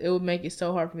because it would make it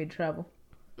so hard for me to travel.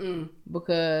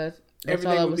 Because that's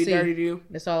everything all I would be see. dirty to you.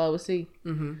 That's all I would see.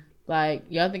 Mm-hmm. Like,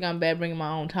 y'all think I'm bad bringing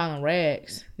my own towel and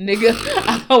rags. Nigga,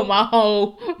 I hope my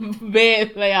whole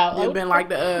bed lay out. You've been like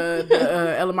the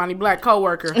Elamani black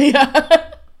coworker.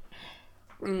 Yeah.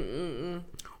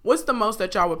 What's the most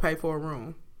that y'all would pay for a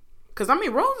room? Because, I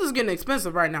mean, rooms is getting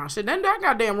expensive right now. Shit, that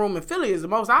goddamn room in Philly is the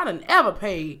most I done ever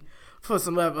paid for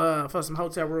some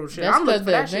hotel room shit. That's I'm looking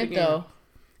for that event, shit again. though.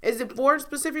 Is it for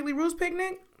specifically Roost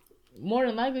Picnic? More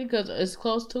than likely because it's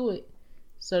close to it.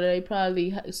 So they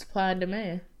probably supply and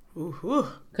demand. Because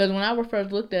when I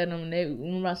first looked at them,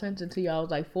 when I sent it to y'all, I was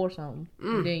like 4 something.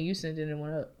 And then you sent it and it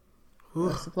went up.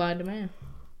 Supply and demand.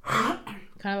 Kind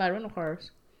of like rental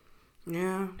cars.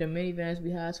 Yeah. The minivans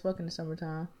be high as fuck in the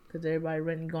summertime because everybody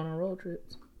renting going on road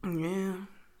trips. Yeah.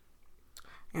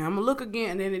 And I'm going to look again.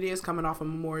 And then it is coming off of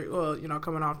Memorial,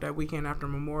 coming off that weekend after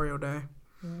Memorial Day.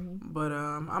 Mm-hmm. But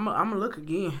I'm going to look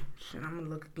again. Shit, I'm going to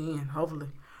look again. Hopefully.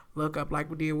 Look up like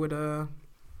we did with,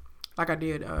 like I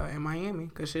did in Miami.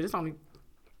 Because shit, it's only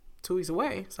 2 weeks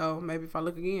away. So maybe if I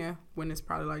look again, when it's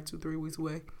probably like 2-3 weeks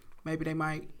away, maybe they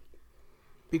might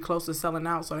be close to selling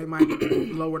out, so they might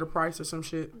lower the price or some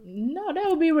shit. No, that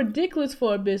would be ridiculous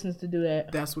for a business to do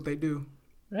that. That's what they do.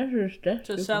 That's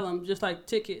to sell them, just like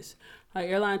tickets. Like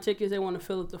airline tickets, they want to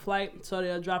fill up the flight, so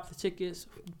they'll drop the tickets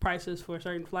prices for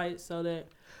certain flights so that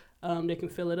they can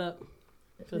fill it up.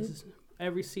 Because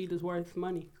every seat is worth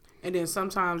money. And then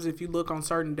sometimes if you look on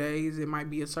certain days, it might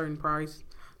be a certain price.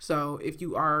 So if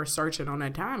you are searching on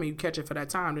that time and you catch it for that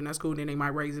time, then that's cool. Then they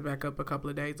might raise it back up a couple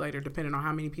of days later, depending on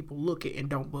how many people look it and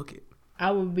don't book it. I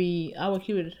would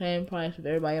keep it the same price with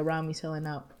everybody around me selling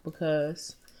out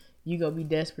because you gonna be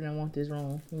desperate and want this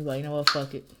room. You like, you know what,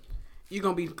 fuck it. You're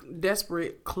gonna be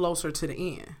desperate closer to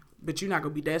the end, but you're not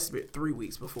gonna be desperate 3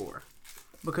 weeks before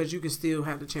because you can still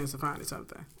have the chance of finding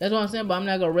something. That's what I'm saying, but I'm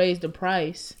not gonna raise the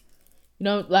price. You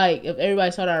know, like, if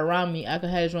everybody saw that around me, I could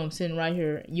have this room sitting right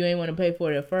here. You ain't want to pay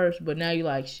for it at first, but now you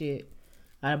like, shit,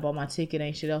 I bought my ticket,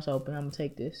 ain't shit else open. I'm going to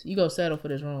take this. You go settle for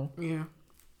this room. Yeah.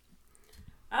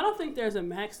 I don't think there's a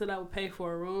max that I would pay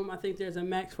for a room. I think there's a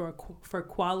max for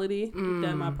quality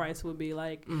that my price would be.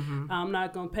 Like, I'm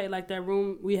not going to pay like that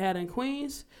room we had in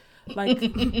Queens. Like,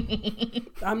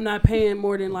 I'm not paying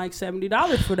more than like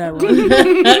 $70 for that room.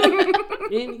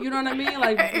 And, you know what I mean?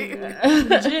 Like,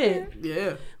 legit.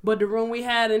 Yeah. But the room we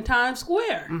had in Times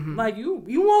Square, like, you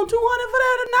want $200 for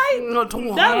that a night? No,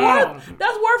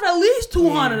 that's worth at least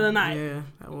 $200 a night. Yeah,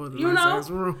 that was a nice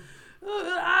room.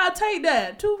 I'll take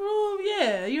that. 2 room,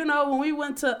 yeah. You know, when we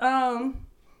went to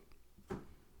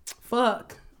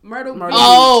Myrtle Beach.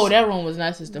 Oh, that room was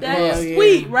nice as the fuck. That's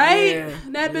sweet, right? Yeah,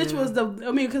 that bitch was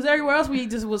because everywhere else we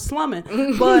just was slumming.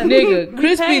 But nigga,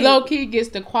 Crispy low key gets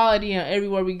the quality on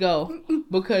everywhere we go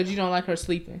because you don't like her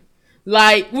sleeping.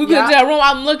 Like, we go to that room,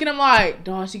 I'm looking, I'm like,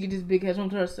 dog, she get this big ass room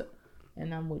to herself.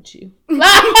 And I'm with you. I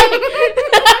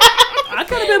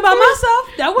could have been by myself.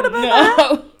 That would have been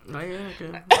fine. Oh, yeah,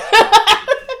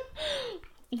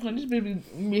 okay. This bitch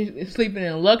be sleeping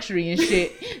in luxury and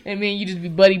shit. And then you just be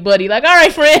buddy. Like, all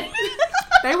right, friend.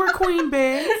 They were queen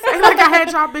beds. Ain't like I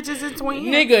had y'all bitches in twins.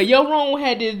 Nigga, your room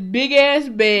had this big ass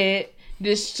bed,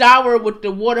 this shower with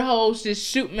the water hose, this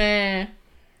shoot, man.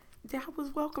 Y'all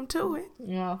was welcome to it.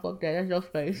 No, fuck that. That's your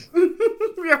space.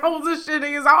 Your whole shit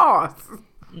is ours.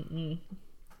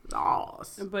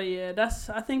 Awesome. But yeah,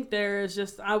 I think there is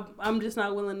just I'm just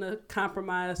not willing to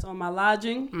compromise on my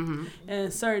lodging in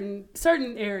certain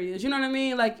areas. You know what I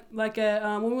mean? Like at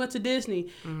when we went to Disney,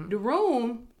 the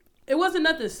room, it wasn't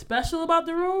nothing special about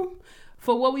the room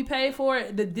for what we paid for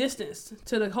it. The distance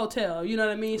to the hotel, you know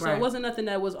what I mean? So right. It wasn't nothing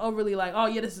that was overly like, oh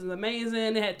yeah, this is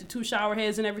amazing. It had the 2 shower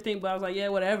heads and everything, but I was like, yeah,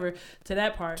 whatever. To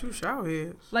that part, 2 shower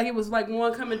heads. Like it was like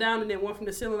one coming down and then one from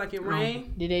the ceiling, like it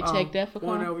rained. Did they check that for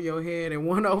one over your head and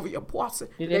one over your posse?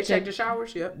 Did they check the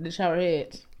showers? Yep. The shower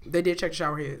heads. They did check the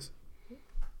shower heads.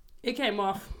 It came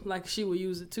off like she would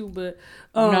use it too, but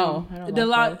no, I don't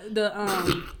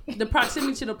the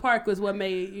proximity to the park was what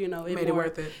made it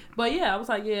worth it. But yeah, I was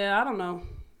like, yeah, I don't know.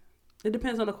 It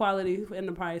depends on the quality and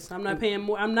the price. I'm not paying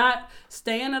more. I'm not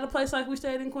staying at a place like we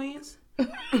stayed in Queens. But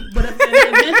if in the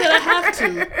event that I have to,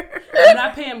 I'm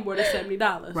not paying more than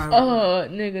 $70. Right. Oh,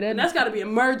 nigga, and that's got to be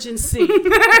emergency.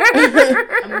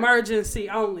 Emergency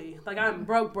only. Like I'm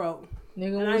broke.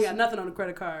 Nigga, and I ain't got nothing on the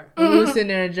credit card. When we was sitting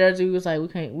there in Jersey, we was like, we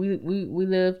can't. We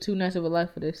live too nice of a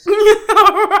life for this. Right.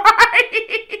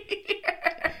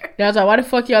 I was like, why the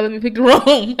fuck y'all let me pick the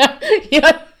room?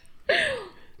 Yeah.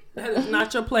 That is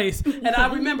not your place. And I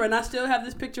remember, and I still have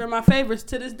this picture of my favorites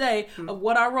to this day of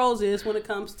what our roles is when it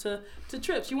comes to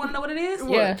trips. You want to know what it is?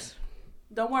 Yes.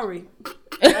 Don't worry.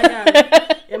 I got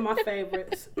it in my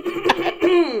favorites.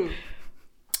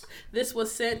 This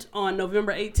was sent on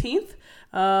November 18th.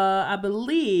 I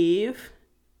believe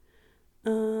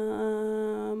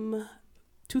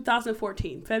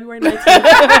 2014. February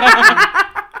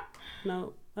 19th.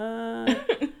 No. I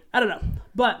don't know.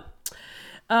 But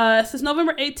since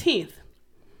November 18th,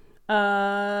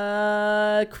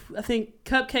 I think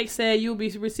Cupcake said you'll be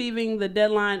receiving the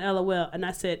deadline LOL. And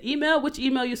I said, email? Which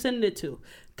email you sending it to?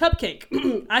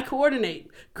 Cupcake. I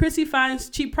coordinate. Chrissy finds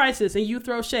cheap prices and you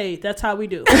throw shade. That's how we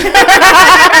do.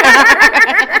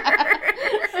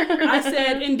 I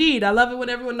said, indeed. I love it when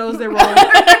everyone knows they're wrong.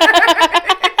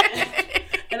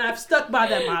 And I've stuck by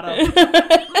that motto.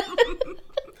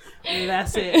 And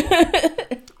that's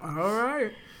it. All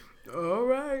right.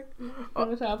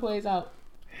 That's how it plays out.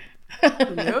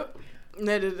 Yep.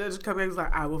 There's Cupcake's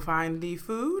like, I will find the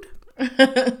food.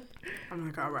 I'm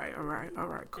like, all right,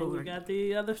 cool. And we got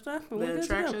the other stuff. The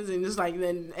attractions and just like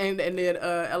then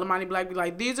Elamani Black be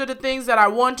like, these are the things that I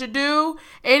want to do.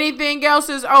 Anything else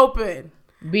is open.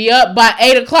 Be up by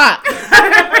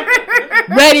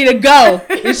 8:00. Ready to go.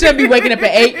 You shouldn't be waking up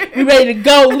at 8. We ready to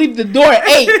go. Leave the door at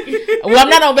 8. Well, I'm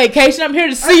not on vacation. I'm here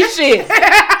to see shit.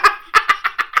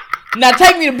 Now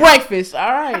take me to breakfast.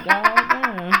 All right.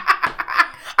 Damn.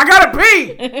 I gotta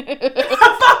pee.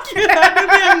 Fuck you. I do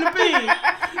be having to pee.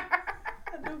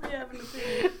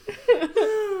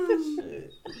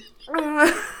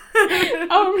 I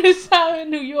remember this time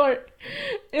in New York.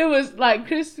 It was like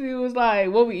Christy was like,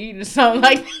 "What we eating?" or something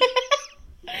like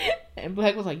that. And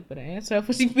Black was like, "You better answer her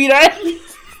for she feed her ass."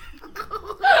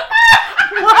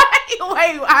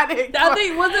 Wait, I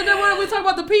think wasn't that when we talked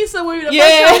about the pizza when the first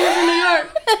time we was in New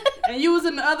York and you was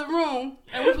in the other room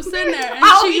and we was sitting there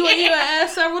and you had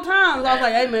asked several times. I was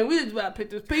like, "Hey man, we just about to pick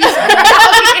this pizza."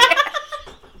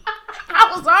 I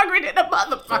was hungry than the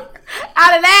motherfucker.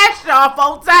 I done asked y'all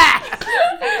 4 times.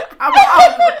 I was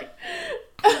hungry.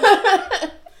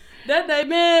 That day,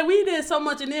 man, we did so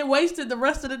much and then wasted the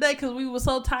rest of the day because we were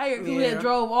so tired because we had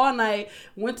drove all night,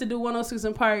 went to do 106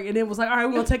 in Park, and then was like, all right,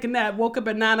 we're going to take a nap. Woke up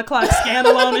at 9 o'clock,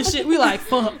 scandalone and shit. We like,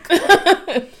 fuck.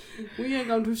 We ain't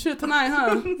going to do shit tonight,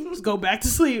 huh? Let's go back to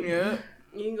sleep. Yeah.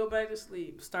 You can go back to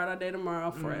sleep. Start our day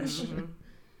tomorrow fresh. Mm-hmm.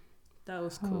 That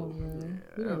was cool.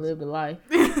 We done lived a life.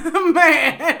 Man.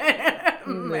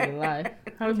 We lived a life.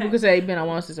 How many people say been on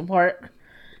 106 in Park?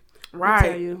 Right.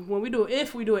 Tell you,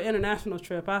 if we do an international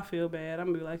trip, I feel bad. I'm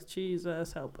gonna be like,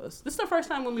 Jesus, help us. This is the first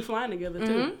time when we flying together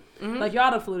too. Mm-hmm. Like y'all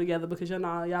done flew together because y'all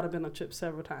have been on trips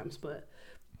several times, but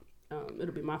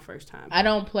it'll be my first time. I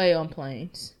don't play on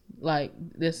planes. Like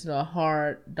this is a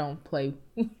hard don't play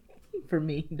for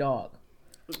me, dog.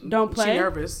 Don't play. She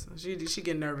nervous. She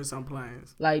get nervous on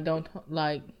planes. Like don't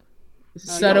like.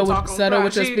 Subtle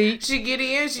with your speech. She get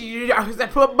in.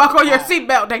 Buckle your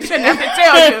seatbelt. They shouldn't have to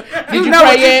tell you. Did you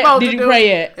pray yet? Did you pray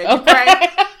yet? Did you pray?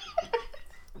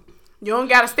 You don't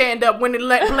gotta stand up when the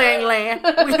plane land.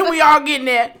 We all getting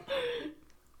that.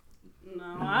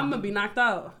 I'm gonna be knocked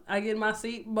out. I get in my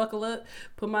seat, buckle up,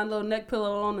 put my little neck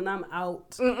pillow on, and I'm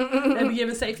out. They be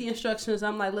giving safety instructions.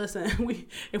 I'm like, listen,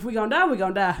 if we gonna die, we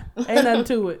gonna die. Ain't nothing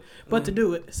to it but to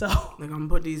do it. So they're gonna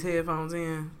put these headphones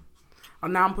in. Oh,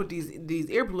 now I'm put these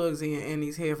earplugs in and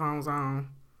these headphones on,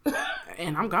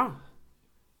 and I'm gone.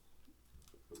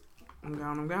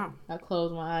 I'm gone. I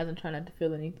close my eyes and try not to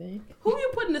feel anything. Who you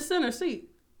put in the center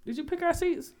seat? Did you pick our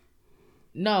seats?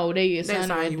 No, they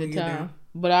assigned at the time.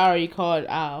 But I already called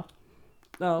Al.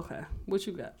 Oh, okay. What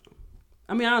you got?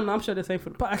 I mean, I don't know. I'm sure this ain't for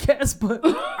the podcast, but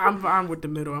I'm with the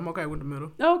middle. I'm okay with the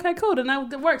middle. Okay, cool. Then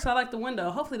that works. I like the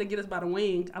window. Hopefully they get us by the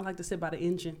wing. I like to sit by the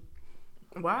engine.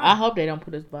 Wow. I hope they don't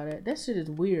put us by that. That shit is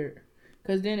weird.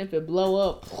 Cause then if it blow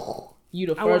up, you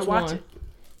the first one. It.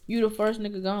 You the first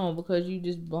nigga gone because you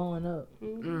just blowing up.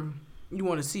 Mm. You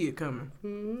want to see it coming.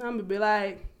 I'm gonna be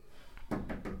like,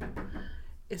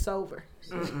 it's over.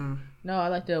 No, I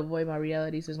like to avoid my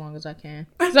realities as long as I can.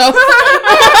 So,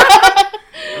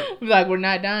 like, we're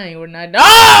not dying. We're not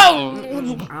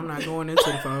dying. I'm not going into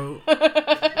the fold.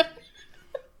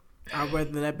 I'd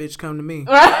rather that bitch come to me.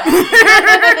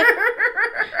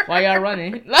 Why y'all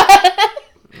running? I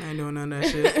ain't doing none of that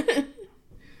shit.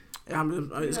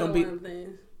 It's gonna be.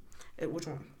 Which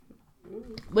one?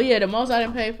 But yeah, the most I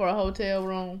didn't pay for a hotel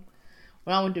room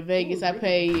when I went to Vegas, I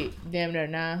paid damn near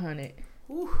 $900.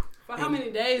 For how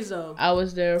many days though? I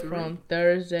was there from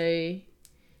Thursday,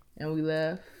 and we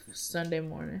left Sunday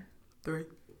morning. 3.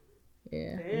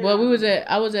 Yeah. Damn. Well,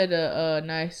 I was at a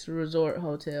nice resort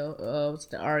hotel. It was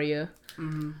the Aria.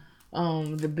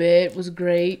 Mm-hmm. The bed was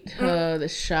great. The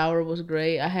shower was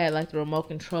great. I had like the remote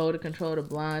control to control the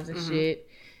blinds and shit.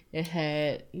 It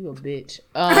had you a bitch.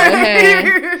 It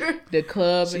had the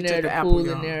club in there, the pool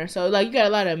in there. So like you got a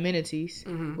lot of amenities,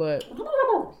 but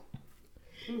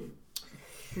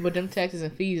them taxes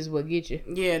and fees is what get you.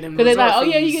 Yeah, them. Because they're like, oh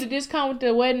yeah, you get a discount with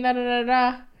the wedding, da da da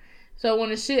da. So when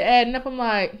the shit adding up, I'm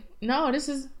like, no, this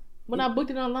is when I booked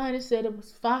it online. It said it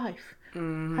was $5.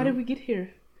 How did we get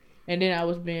here? And then I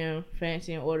was being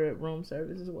fancy and ordered room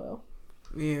service as well.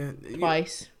 Yeah,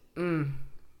 twice. Yeah.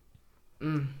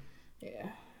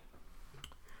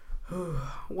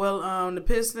 Well, the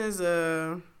Pistons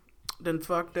done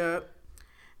fucked up,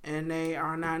 and they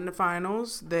are not in the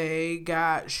finals. They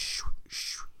got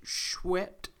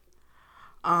swept.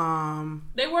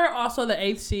 They were also the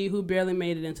 8th seed who barely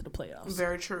made it into the playoffs.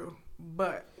 Very true.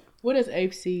 But what does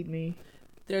 8th seed mean?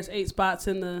 There's 8 spots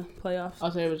in the playoffs. Oh,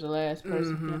 so it was the last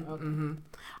person. Okay.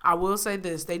 I will say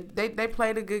this: they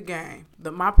played a good game.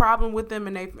 My problem with them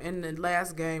in the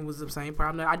last game was the same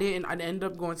problem. I ended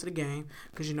up going to the game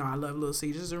because I love Little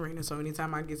Caesars Arena. So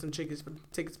anytime I get some tickets for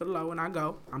the low and I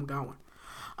go, I'm going.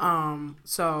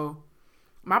 So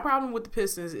my problem with the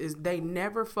Pistons is they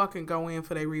never fucking go in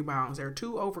for their rebounds. They're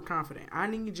too overconfident. I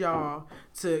need y'all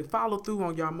to follow through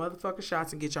on y'all motherfucking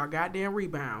shots and get y'all goddamn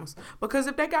rebounds. Because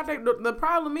if they got the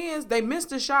problem is they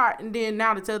missed a shot and then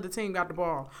now the other team got the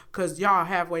ball because y'all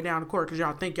halfway down the court because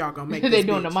y'all think y'all gonna make this they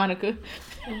doing bitch. The Monica.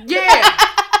 Yeah.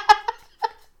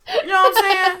 You know what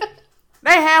I'm saying?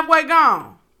 They halfway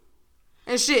gone.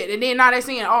 And shit. And then now they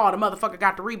seeing, the motherfucker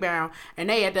got the rebound and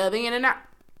they at the other end and now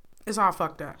it's all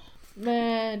fucked up.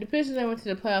 Man, the Pistons that went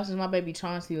to the playoffs is my baby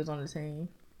Chauncey was on the team.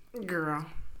 Girl,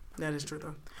 that is true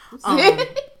though.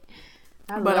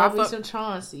 I love me some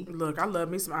Chauncey. Look, I love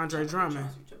me some Andre Drummond.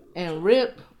 And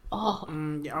Rip. Oh.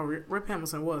 Rip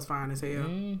Hamilton was fine as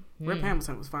hell. Rip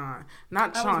Hamilton was fine.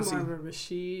 Not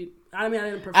Chauncey. I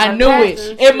didn't prefer I knew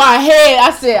it. In my head,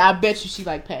 I said, I bet you she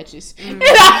like Patches.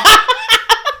 That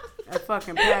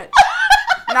fucking Patch.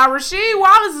 Now, Rasheed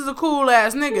Wallace is a cool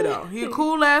ass nigga though. He a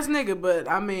cool ass nigga, but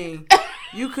I mean,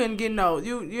 you couldn't get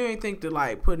you ain't think to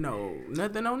like put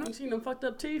nothing on it. You seen them fucked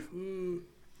up teeth?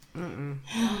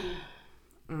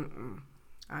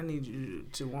 I need you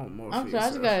to want more. I'm sorry, I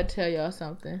just gotta tell y'all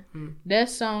something. That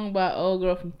song by Old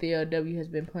Girl from TLW has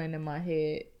been playing in my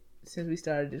head since we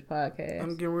started this podcast.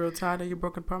 I'm getting real tired of your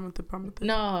broken promise.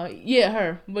 No, yeah,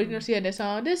 her. But she had that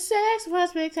song. This sex was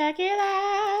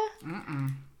spectacular.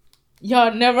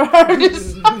 Y'all never heard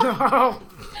this song? No.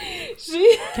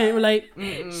 She can't relate.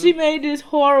 She made this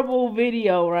horrible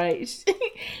video, right?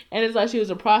 And it's like she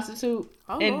was a prostitute.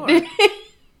 Oh, and Lord. Then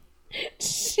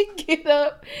she get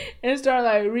up and start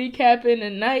like recapping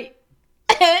the night.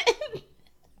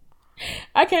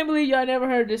 I can't believe y'all never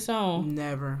heard this song.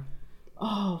 Never.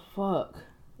 Oh, fuck.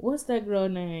 What's that girl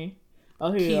name?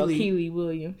 Oh, here you go. Keely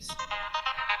Williams.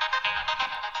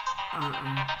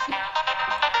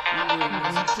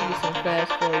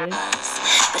 Fast forward.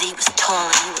 But he was tall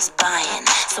and he was buying,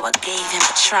 so I gave him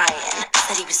a trying.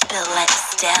 Said he was built like a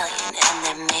stallion, and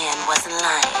that man wasn't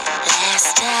lying.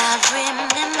 style.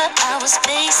 Remember, I was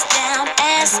face down,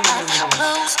 ass up,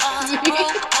 clothes off,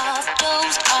 broke off,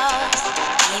 dozed off.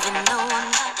 Even though I'm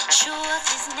not sure of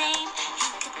his name, he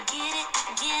could get it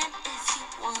again if he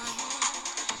wanted.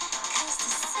 'Cause the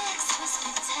sex was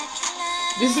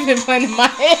spectacular. This has been playing in my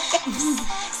head.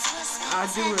 I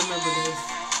do remember this.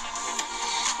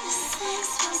 The sex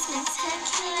was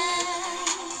spectacular.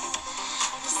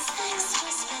 The sex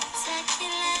was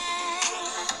spectacular.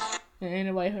 And ain't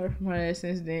nobody heard from her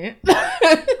since then.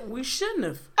 We shouldn't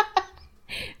have.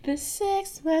 The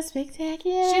sex was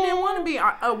spectacular. She didn't want to be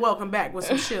welcome back with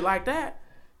some shit like that.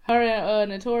 Her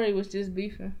and Notori was just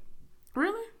beefing.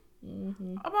 Really?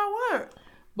 Mm-hmm. About what?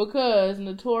 Because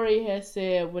Notori had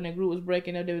said when the group was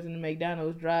breaking up, they was in the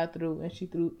McDonald's drive-thru, and she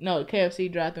threw the KFC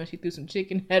drive-thru, and she threw some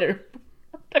chicken at her.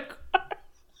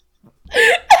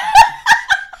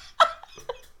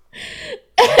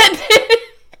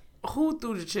 Who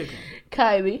threw the chicken?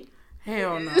 Kylie.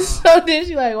 Hell no. So then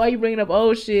she like, why you bringing up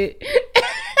old shit?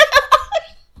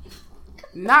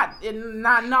 Not,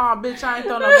 nah, bitch, I ain't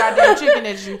throw no goddamn chicken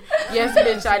at you. Yes,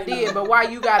 bitch, I did, but why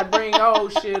you gotta bring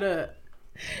old shit up?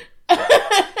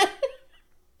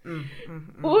 Who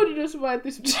did you do somebody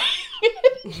threw some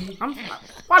chicken?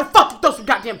 Why the fuck you throw some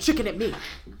goddamn chicken at me?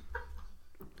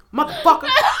 Motherfucker.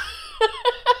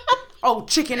 Oh,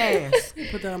 chicken ass.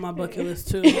 Put that on my bucket list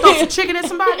too. Throw some chicken at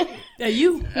somebody? Yeah,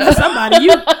 you. Not somebody.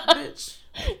 You. Bitch.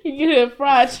 You get a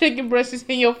fried chicken breasts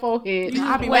in your forehead.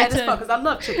 I be mad as fuck because I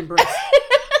love chicken breasts.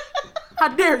 How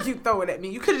dare you throw it at me?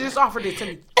 You could have just offered it to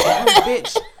me. You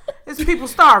bitch. There's people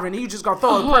starving and you just gonna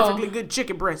throw a perfectly good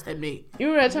chicken breast at me. You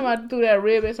remember that time I threw that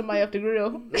rib at somebody off the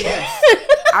grill? Yes.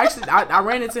 I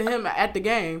ran into him at the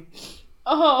game.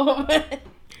 Oh, man.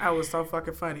 That was so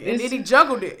fucking funny. And then he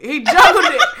juggled it.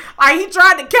 Like he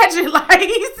tried to catch it like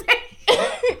he said.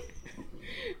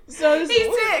 So He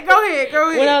said, go ahead.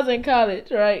 When I was in college,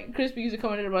 right, Crispy used to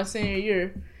come in there my senior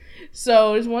year.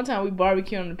 So this one time we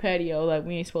barbecued on the patio like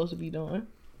we ain't supposed to be doing.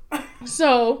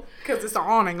 So because it's an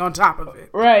awning on top of it.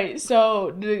 Right.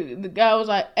 So the guy was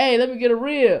like, "Hey, let me get a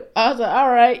rib." I was like, "All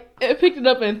right." I picked it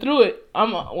up and threw it.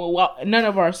 None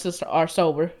of our sisters are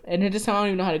sober, and at this time I don't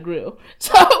even know how to grill.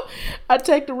 So I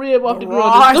take the rib off the grill.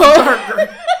 Burger.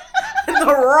 The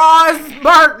rawest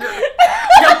burger.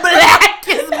 The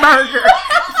blackest burger.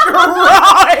 The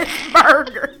rawest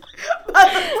burger.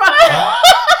 Motherfucker.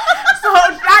 So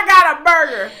I got a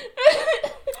burger.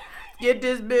 Get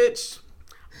this bitch.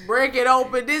 Break it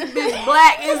open. This bitch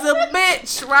black is a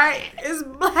bitch, right? It's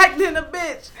black than a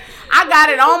bitch. I got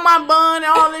it on my bun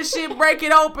and all this shit. Break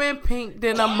it open. Pink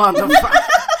than a motherfucker.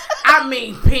 I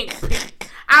mean pink.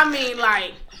 I mean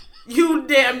like you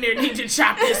damn near need to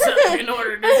chop this up in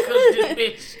order to cook this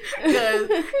bitch. Because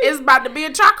it's about to be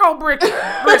a charcoal brisket.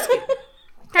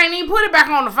 Can't even put it back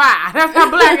on the fire. That's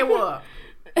how black it was.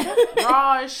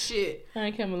 Raw as shit. I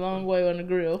came a long way on the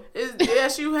grill.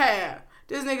 Yes, you have.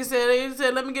 This nigga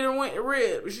said, let me get a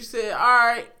rib. She said, all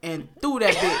right, and threw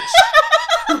that bitch.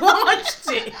 Launched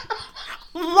it.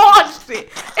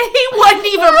 And he wasn't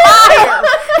even by her.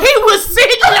 He was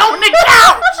sitting on the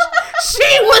couch. She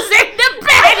was in the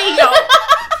patio.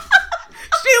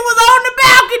 She was on the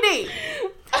balcony.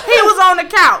 He was on the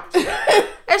couch.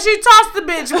 And she tossed the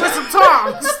bitch with some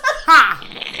tongs. Huh.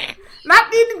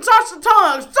 Not even toss the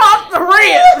tongues. Toss the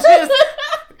ribs.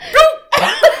 Just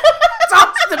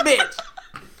toss the bitch.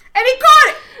 And he caught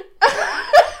it.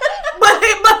 but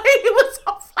he was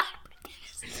so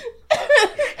flabbergasted.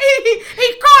 he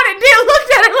caught it, then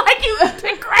looked at it like you was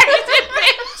a crazy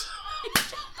bitch.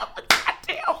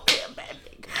 Goddamn rib,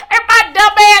 baby. And my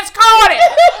dumb ass caught it.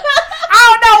 I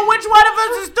don't know which one of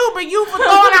us is stupid. You for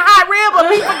throwing a hot rib or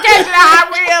me for catching a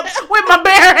hot rib with my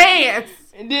bare hands.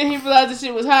 And then he realized the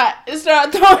shit was hot and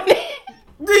started throwing it.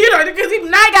 You know, because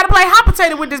now you got to play hot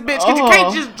potato with this bitch because you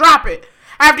can't just drop it.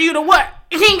 After you know what?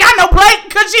 He ain't got no plate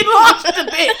because she launched the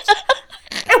bitch.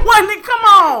 It wasn't. Come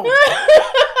on.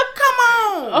 Come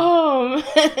on. Oh,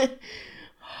 man.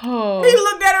 Oh. He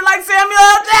looked at her like Samuel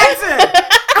L. Jackson.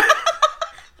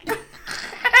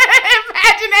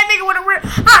 Imagine that nigga with a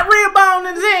hot rib bone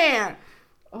in his hand.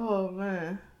 Oh,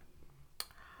 man.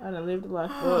 I done lived a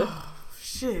life, boy.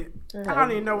 Shit. I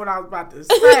don't even know what I was about to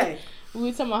say.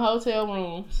 We talking about hotel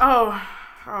rooms. Oh,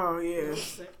 yeah.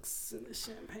 Sex in the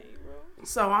champagne room.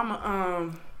 So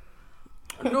I'm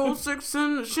no sex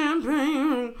in the champagne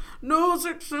room. No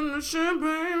sex in the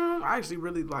champagne room. I actually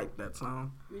really like that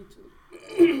song. Me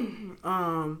too.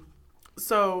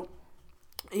 So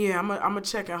yeah, I'm a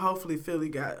check and hopefully Philly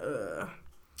got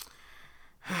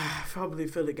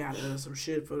some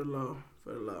shit for the low.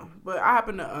 But I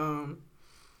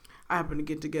I happen to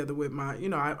get together with my,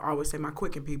 I always say my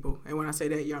Quicken people. And when I say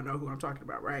that, y'all know who I'm talking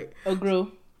about, right? Agree.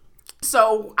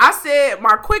 So I said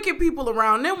my Quicken people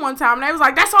around them one time, and they was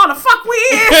like, that's all the fuck we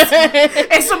is.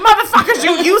 And some motherfuckers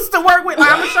you used to work with.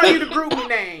 Like, I'm going to show you the group me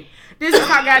name. This is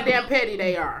how goddamn petty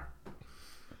they are.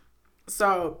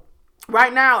 So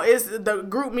right now, the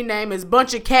group me name is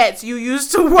bunch of cats you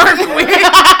used to work with.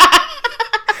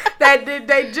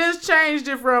 They just changed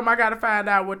it from, I gotta find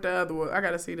out what the other one, I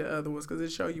gotta see the other ones because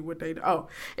it show you what they do. Oh,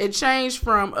 it changed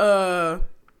from,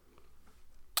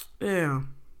 damn,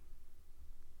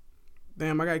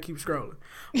 I gotta keep scrolling.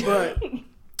 But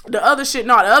the other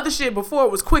shit before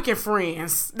was Quick and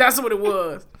Friends. That's what it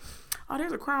was. Oh,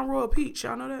 there's a Crown Royal Peach.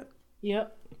 Y'all know that?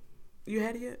 Yep. You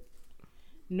had it yet?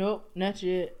 Nope, not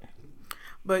yet.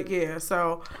 But yeah,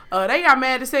 so they got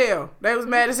mad as hell. They was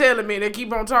mad as hell at me. They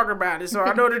keep on talking about it, so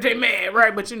I know that they mad,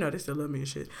 right? But they still love me and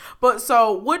shit. But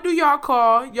so, what do y'all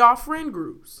call y'all friend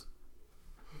groups?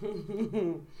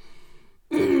 And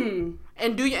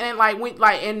do you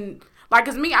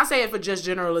cause me, I say it for just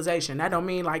generalization. That don't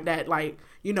mean like that. Like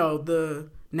the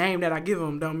name that I give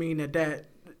them don't mean that.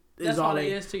 That's all it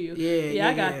is to you. Yeah,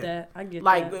 I got that. I get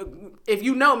like, that. If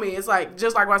you know me, it's like,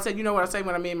 just like what I said, you know what I say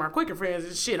when I meet my Quicker friends,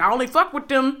 is shit, I only fuck with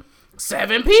them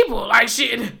 7 people. Like,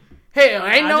 shit, hell,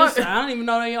 I don't even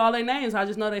know all their names. I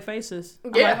just know their faces.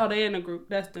 I'm like, oh, they in the group.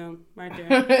 That's them right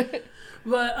there.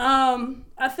 But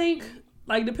I think,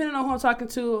 like, depending on who I'm talking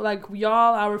to, like,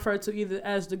 y'all, I refer to either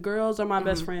as the girls or my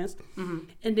best friends. Mm-hmm.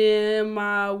 And then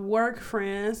my work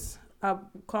friends, I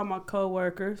call my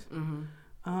co-workers. Mm-hmm.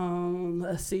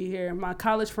 Let's see here. My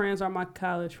college friends are my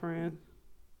college friends.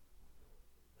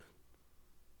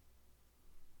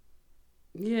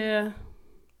 Yeah.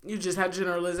 You just have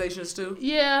generalizations too?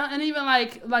 Yeah, and even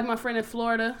like my friend in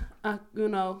Florida, I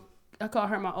call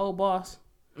her my old boss.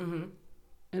 Mm-hmm.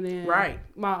 And then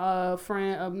my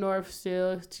friend up north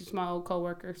still, she's my old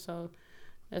coworker. So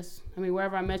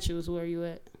wherever I met you is where you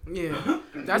at. Yeah,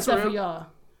 that's except for y'all.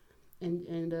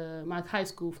 And my high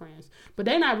school friends. But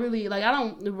they not really, like, I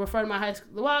don't refer to my high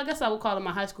school, well, I guess I would call them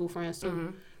my high school friends, too. Mm-hmm.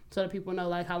 So that people know,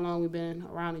 like, how long we've been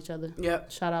around each other. Yep.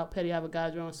 Shout out Petty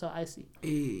Avogadro and So Icy.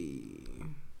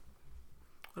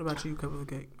 What about you, Cup of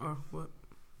Cake? Or what?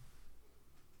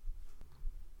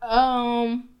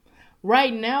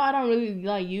 Right now, I don't really,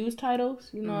 like, use titles.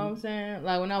 You know what I'm saying?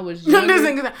 Like, when I was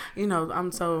younger.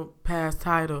 I'm so past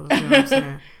titles. You know what I'm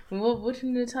saying? What you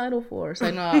need a title for?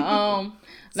 So no,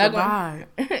 like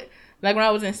when I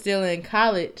was still in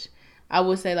college, I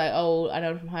would say like, oh, I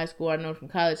know from high school, I know from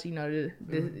college. To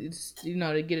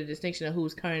get a distinction of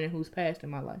who's current and who's past in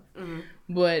my life. Mm-hmm.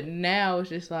 But now it's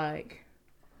just like,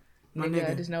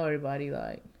 nigga, I just know everybody.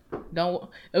 Like,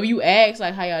 if you ask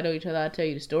like how y'all know each other, I'll tell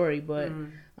you the story. But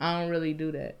I don't really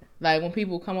do that. Like when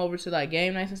people come over to like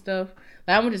game nights and stuff.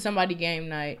 Like I went to somebody game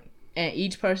night. And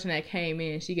each person that came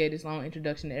in, she gave this long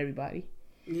introduction to everybody.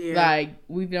 Yeah. Like,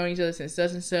 we've known each other since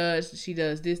such and such. She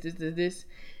does this.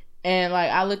 And,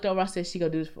 like, I looked over. I said, she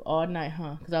gonna do this for all night,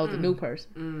 huh? Because I was a new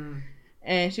person.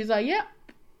 And she's like, yeah,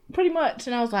 pretty much.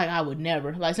 And I was like, I would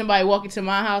never. Like, somebody walk into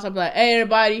my house, I'd be like, hey,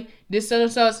 everybody, this such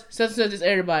and such is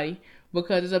everybody.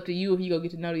 Because it's up to you if you go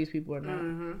get to know these people or not.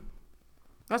 Mm-hmm.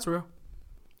 That's real.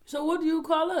 So what do you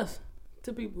call us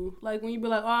to people? Like, when you be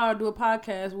like, oh, I'll do a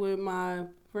podcast with my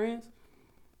friends?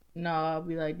 No, I'll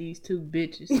be like, these 2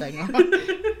 bitches. Like, no.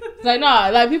 It's like, no,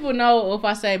 like, people know if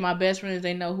I say my best friends,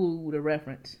 they know who to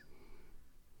reference.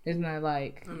 It's not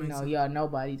like, y'all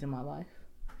nobodies in my life.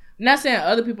 I'm not saying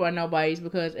other people are nobodies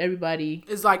because everybody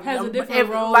is like has a different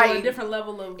role, like, a different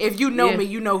level of. If you know me,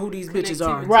 you know who these bitches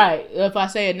are. Right. If I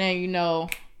say a name, you know,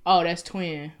 oh, that's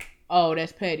Twin. Oh,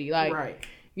 that's Petty. Like, right.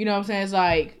 You know what I'm saying? It's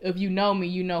like, if you know me,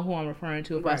 you know who I'm referring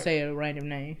to if I say a random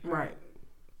name. Right.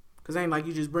 Because ain't like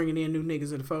you just bringing in new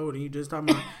niggas in the fold and you just talking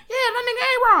about, yeah, that nigga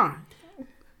ain't wrong.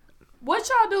 What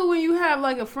y'all do when you have,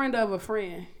 like, a friend of a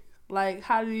friend? Like,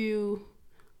 how do you...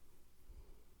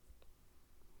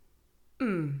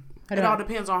 It all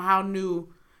depends on how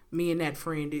new me and that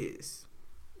friend is.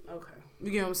 Okay.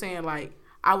 You get what I'm saying? Like,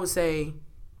 I would say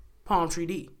Palm Tree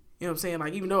D. You know what I'm saying?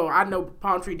 Like, even though I know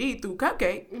Palm Tree D through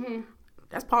Cupcake,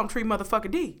 that's Palm Tree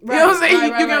motherfucker D. You know what I'm saying? You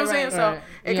get what I'm saying? So,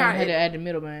 it kind of had to add the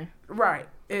middleman. Right.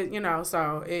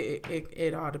 So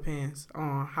it all depends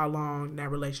on how long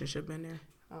that relationship been there.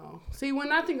 Oh, see,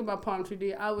 when I think about Palm Tree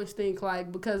D, I always think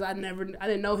like, because I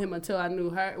didn't know him until I knew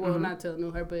her. Well, not until I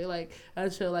knew her, but like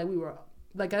until like we were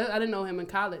like I didn't know him in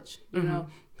college, you know.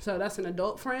 So that's an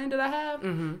adult friend that I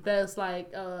have. That's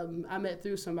like I met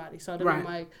through somebody. So then I'm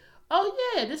like, oh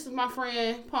yeah, this is my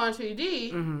friend Palm Tree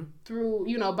D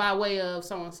through by way of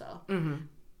so and so.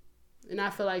 And I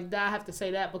feel like I have to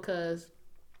say that because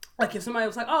Like if somebody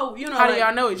was like, oh, you know, How do like,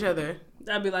 y'all know each other?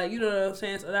 I'd be like, you know what I'm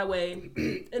saying? So that way,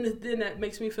 then that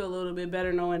makes me feel a little bit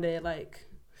better knowing that, like,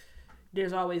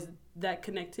 there's always that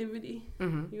connectivity.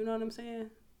 Mm-hmm. You know what I'm saying?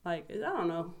 Like, I don't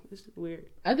know. It's weird.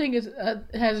 I think it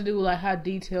has to do with like how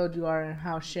detailed you are and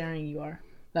how sharing you are.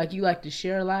 Like you like to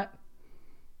share a lot,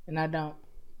 and I don't.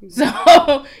 So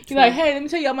you're like, hey, let me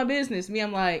tell you all my business. Me,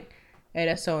 I'm like, hey,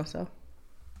 that's so and so.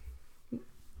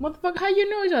 Motherfucker, how you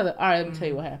know each other? All right, let me tell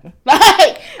you what happened. Like,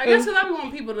 I guess because I be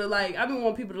wanting people to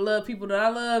love people that I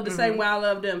love the same way I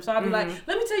love them. So I'll be like,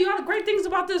 let me tell you all the great things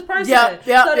about this person. So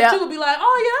that you would be like,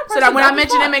 oh yeah, that person. So that when I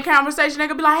mention them in conversation, they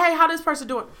could be like, hey, how this person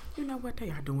doing? You know what?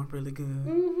 They are doing really good.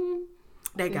 Mm-hmm.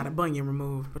 They got a bunion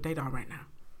removed, but they don't right now.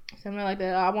 Something like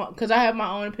that. Because I have my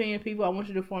own opinion. People, I want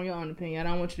you to form your own opinion.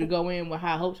 I don't want you to go in with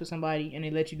high hopes for somebody and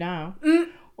they let you down.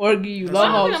 Or give you low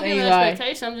hopes and you like.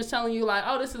 Expectation. I'm just telling you, like,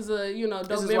 oh, this is a dope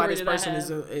this is memory why this that person I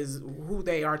have. is who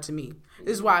they are to me.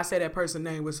 This is why I say that person's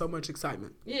name with so much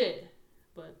excitement. Yeah,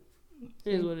 but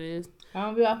it is what it is.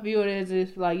 I feel it as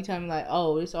if like you tell me like,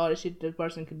 oh, it's all the shit this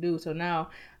person could do. So now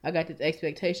I got this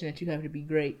expectation that you have to be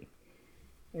great.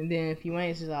 And then if you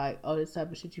ain't, it's just like, oh, this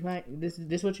type of shit you like. This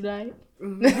what you like.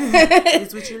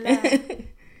 This what you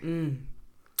like.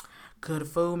 Could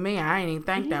have fooled me. I ain't even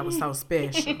think that was so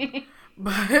special.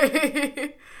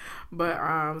 But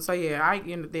so yeah,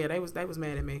 they was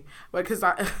mad at me, but because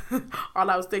all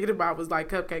I was thinking about was like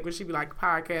Cupcake when she be like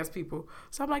podcast people.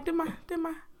 So I'm like, they're my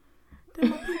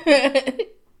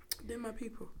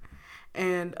people.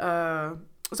 And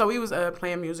so we was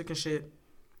playing music and shit,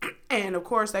 and of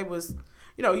course they was,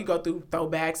 you go through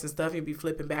throwbacks and stuff and be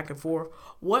flipping back and forth.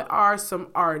 What are some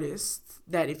artists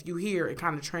that if you hear it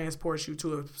kind of transports you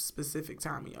to a specific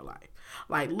time in your life?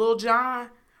 Like Lil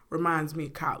Jon reminds me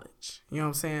of college. You know what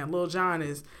I'm saying? Lil Jon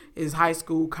is high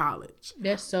school, college.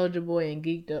 That's Soulja Boy and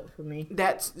Geeked Up for me.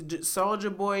 That's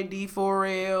Soulja Boy,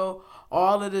 D4L,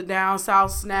 all of the down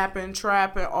south snapping,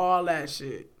 trapping, all that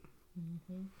shit.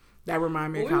 Mm-hmm. That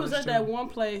remind me of college. We was at that one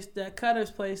place, that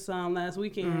Cutter's place, last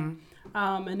weekend.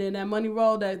 And then that Money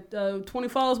Roll, that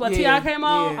 24s by T.I. came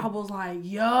on. I was like,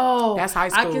 yo. That's high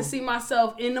school. I can see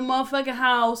myself in the motherfucking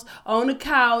house, on the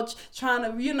couch, trying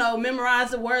to,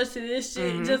 memorize the words to this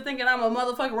shit. Just thinking I'm a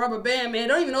motherfucking rubber band, man.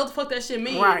 Don't even know what the fuck that shit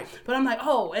means. Right. But I'm like,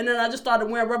 oh. And then I just started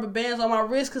wearing rubber bands on my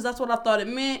wrist because that's what I thought it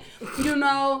meant.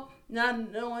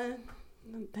 Not knowing.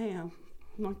 Damn.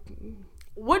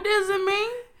 What does it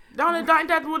mean? Don't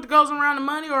that what goes around the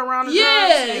money or around the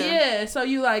drugs? Yeah. So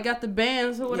you like got the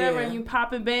bands or whatever, and you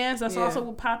popping bands. That's also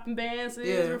what popping bands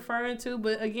is referring to.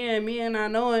 But again, me and I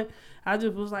knowing, I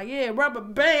just was like, yeah, rubber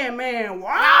band, man.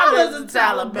 Wild as a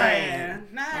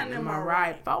Taliban. 9 in my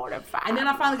right, 45. And then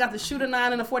I finally got to shoot a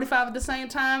 9 and a 45 at the same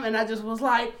time, and I just was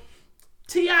like,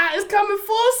 T.I. is coming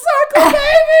full circle,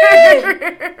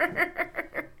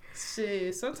 baby.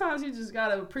 Shit, sometimes you just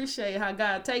gotta appreciate how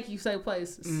God take you say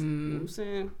places. You know what I'm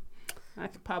saying? I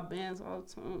can pop bands all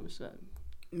the time. Shit.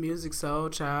 Music Soul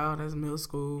Child, that's middle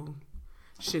school.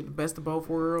 Shit, the best of both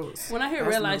worlds. When I hear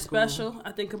Red Light Special,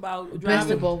 I think about best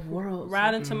of both worlds.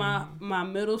 Riding to my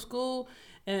middle school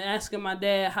and asking my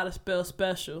dad how to spell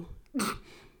special.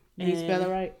 Did he spell it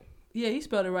right? Yeah, he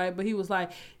spelled it right, but he was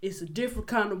like, it's a different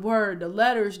kind of word. The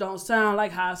letters don't sound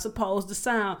like how it's supposed to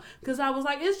sound. Because I was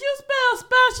like, is you spell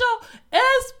special?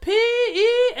 S-P-E-S-H-O-L?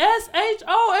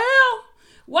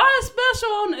 Why is special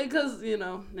on it? Because,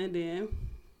 and then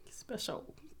special.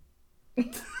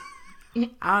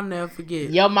 I'll never forget.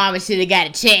 Your mama should have got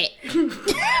a check.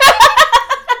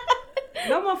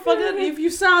 No, motherfucker, if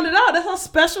you sound it out, that's a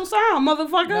special sound,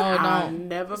 motherfucker. No. I'll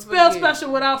never spell forget.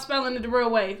 special without spelling it the real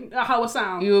way, how it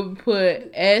sounds. You would put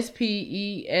S-P-E-S-H-I-A-L.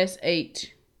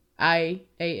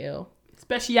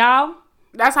 Special?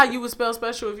 That's how you would spell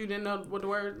special if you didn't know what the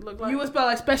word looked like? You would spell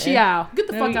like special. Get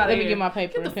the fuck out of here. Let me get my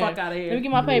paper. Get the fuck out of here. Let me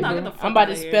get my paper. No, I'm about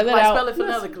to spell it out. Spell it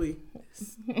phonetically.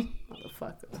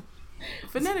 Motherfucker.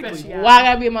 Phonetically. Why I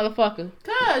gotta be a motherfucker?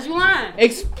 Cause you lying.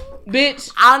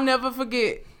 Bitch. I'll never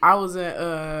forget. I was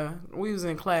we was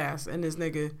in class and this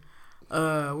nigga,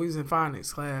 we was in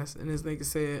phonics class and this nigga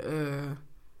said,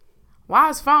 why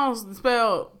is phones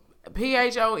spelled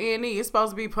P-H-O-N-E? It's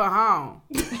supposed to be Pahon.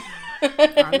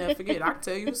 I'll never forget. I can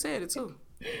tell you who said it too.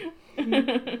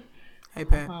 Hey,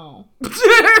 Pat.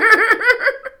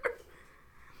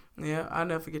 Yeah, I'll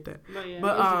never forget that.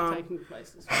 But taking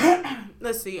places.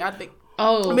 Let's see. I think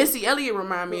Oh, Missy Elliott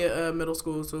remind me of middle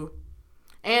school too,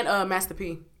 and Master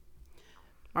P.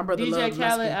 My brother DJ loved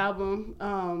Khaled Master album,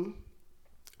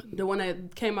 the one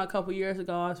that came out a couple years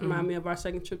ago, always remind me of our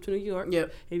second trip to New York.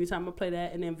 Yep. Anytime I play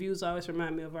that, and then Views always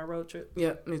remind me of our road trip.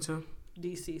 Yep, me too.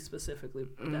 DC specifically,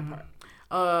 that part.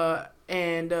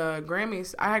 And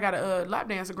Grammys. I got a lap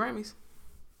dance at Grammys.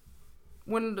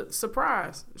 When the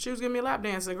surprise, she was giving me a lap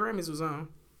dance and Grammys was on.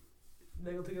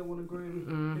 They gonna think I want a Grammy.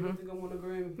 They gonna think I want a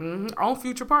Grammy. On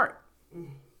Future Park.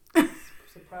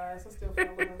 Surprise! I still follow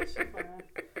her. She fine.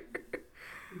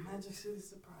 Magic City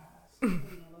Surprise.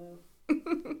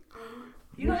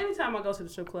 You know, anytime I go to the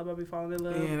strip club, I be falling in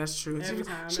love. Yeah, that's true. Every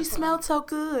time. She smelled so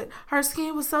good. Her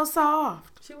skin was so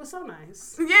soft. She was so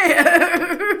nice. Yeah.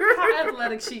 How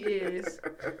athletic she is.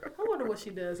 I wonder what she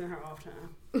does in her off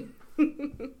time.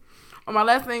 On my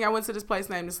last thing, I went to this place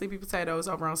named the Sleepy Potatoes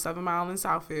over on 7 Mile in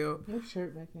Southfield. What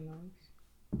shirt back in on?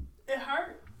 It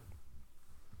hurt.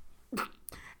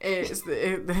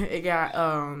 It got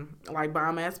like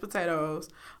bomb ass potatoes,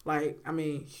 like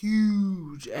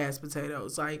huge ass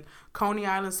potatoes, like Coney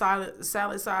Island salad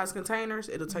size containers.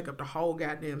 It'll take up the whole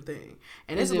goddamn thing,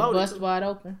 and Is it's it loaded. bust wide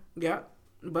open? Yeah,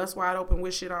 bust wide open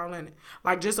with shit all in it.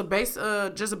 Like just a base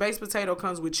potato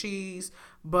comes with cheese,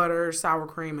 butter, sour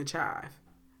cream, and chive.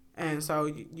 And so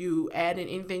you add in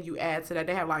anything you add to that.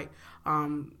 They have like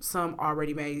some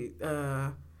already made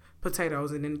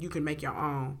potatoes, and then you can make your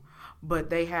own.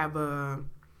 But they have the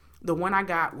one I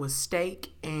got was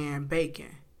steak and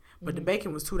bacon, but the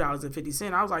bacon was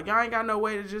 $2.50. I was like, y'all ain't got no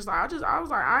way to just like I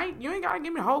was like, you ain't gotta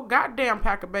give me a whole goddamn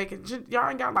pack of bacon. Y'all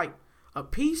ain't got like a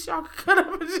piece y'all could cut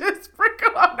up and just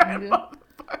sprinkle on that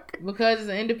motherfucker. Because it's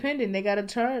independent, they gotta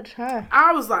charge high.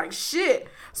 I was like, shit.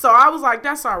 So I was like,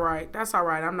 that's all right.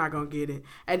 I'm not gonna get it.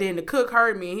 And then the cook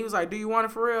heard me and he was like, do you want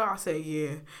it for real? I said,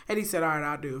 yeah. And he said, all right,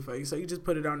 I'll do it for you. So he just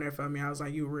put it on there for me. I was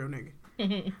like, you a real nigga.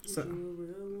 So,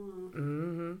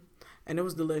 and it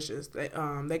was delicious. They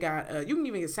got you can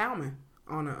even get salmon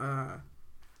on a.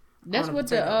 That's on a what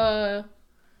potato.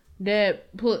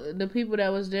 the people that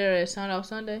was there at Sound Off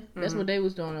Sunday. That's what they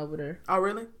was doing over there. Oh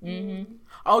really?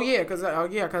 Oh yeah, cause I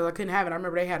couldn't have it. I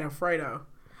remember they had Alfredo.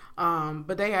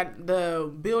 But they had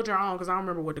the build your own, because I don't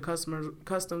remember what the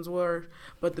customs were.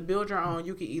 But the build your own,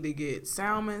 you could either get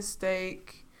salmon,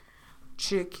 steak,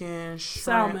 chicken, shrimp.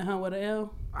 Salmon, huh? With an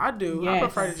L? I do. Yes. I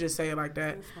prefer to just say it like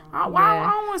that. I don't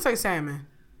want to say salmon.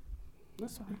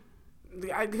 That's fine.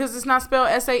 Because it's not spelled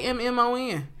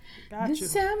SAMMON. Got The you.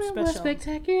 salmon was Speshol.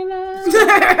 spectacular.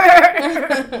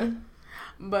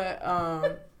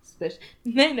 But Special.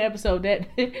 Name the episode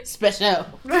that Speshol.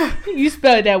 You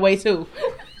spell it that way too.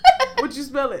 would you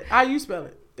spell it? How you spell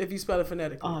it? If you spell it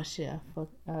phonetically. Oh shit!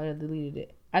 I deleted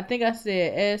it. I think I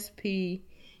said SPESHOLE.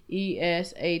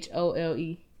 Oh,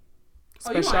 you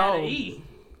might add an E.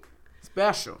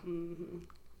 Special.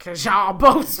 Cause y'all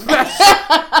both special.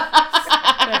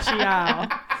 Special.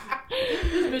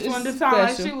 This bitch wanted to sound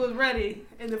like Special. she was ready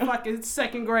in the fucking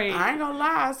second grade. I ain't gonna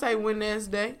lie. I say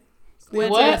Wednesday.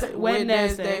 Wednesday.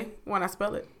 Wednesday. When I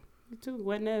spell it. Me too.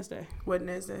 Wednesday.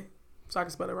 Wednesday. So I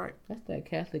can spell it right. That's that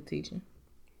Catholic teaching.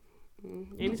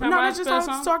 Anytime No, I that's just spell how,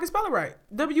 something, so I can spell it right.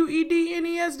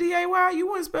 WEDNESDAY. You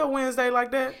wouldn't spell Wednesday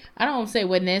like that. I don't say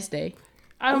Wednesday.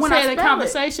 I don't when say I it in spell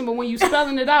conversation, but when you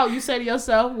spelling it out, you say to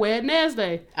yourself,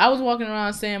 Wednesday. I was walking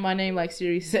around saying my name like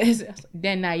Siri says.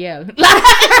 Danielle.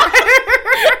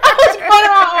 I was going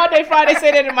around all day Friday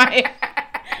saying that in my head.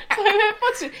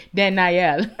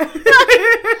 Danielle.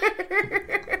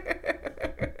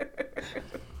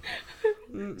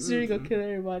 Siri gonna kill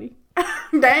everybody.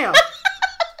 Damn.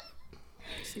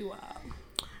 She wild.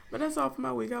 But that's all for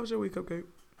my week. How was your week, okay?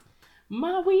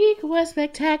 My week was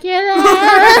spectacular.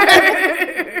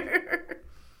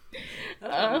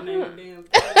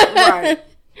 Right.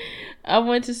 I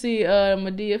went to see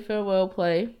Medea farewell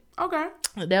play. Okay.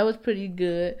 That was pretty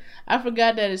good. I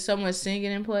forgot that there's so much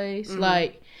singing in plays.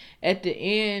 Like at the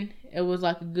end, it was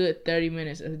like a good 30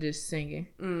 minutes of just singing.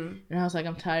 And I was like,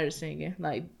 I'm tired of singing.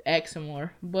 Like, act some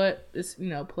more. But it's,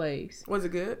 plays. Was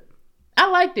it good? I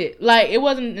liked it. Like, it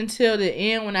wasn't until the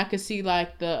end when I could see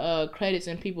like the credits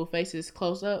and people's faces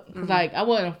close up. Cause like I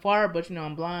wasn't far, but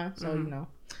I'm blind, so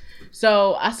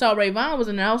So I saw Ray Vaughn was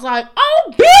in there. I was like,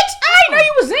 "Oh, bitch! I didn't know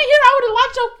you was in here. I would have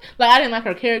liked your I didn't like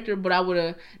her character, but I would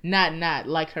have not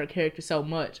liked her character so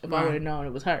much if I would have known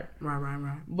it was her.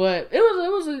 Right. But it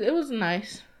was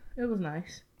nice. It was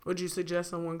nice. Would you suggest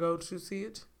someone go to see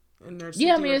it in their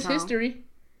Yeah, I city mean or it's town? history.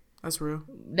 That's real.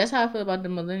 That's how I feel about the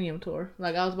Millennium Tour.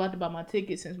 Like, I was about to buy my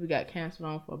ticket since we got canceled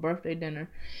on for a birthday dinner.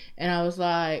 And I was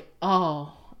like,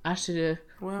 oh, I should have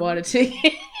bought a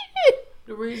ticket.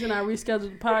 The reason I rescheduled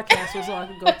the podcast was so I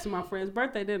could go to my friend's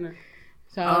birthday dinner.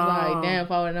 So I was like, damn,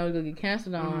 if I would have known it was going to get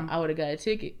canceled on, I would have got a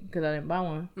ticket because I didn't buy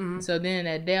one. So then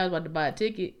that day I was about to buy a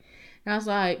ticket. And I was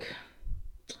like,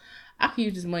 I could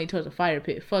use this money towards a fire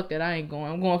pit. Fuck that, I ain't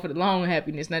going. I'm going for the long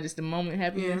happiness, not just the moment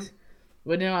happiness.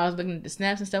 But then when I was looking at the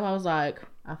snaps and stuff, I was like,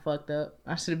 I fucked up.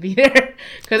 I should be there.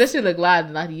 Because this shit look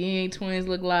live. Like the Yang twins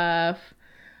look live.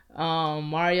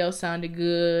 Mario sounded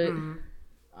good.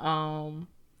 Mm-hmm.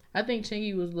 I think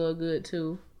Chingy was a little good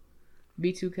too.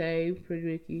 B2K, Pretty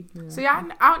Ricky. You know. See,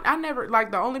 I never,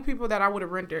 like, the only people that I would have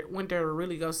went there to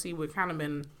really go see would kind of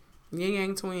been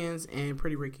Yang twins and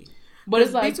Pretty Ricky. But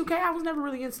it's like B2K, I was never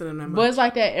really into them that much. But it's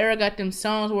like that era got them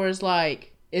songs where it's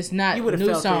like, it's not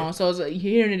new songs. So it's like, you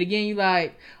hearing it again, you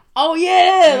like, oh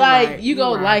yeah, like you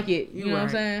go like it. You know what I'm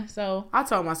saying? So I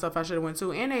told myself I should have went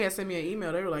too, and they had sent me an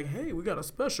email. They were like, "Hey, we got a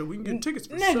special. We can get tickets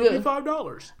for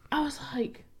 $75." I was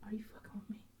like, "Are you fucking with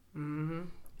me?" Mm-hmm.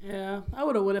 Yeah, I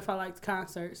would have went if I liked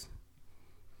concerts.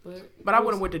 But I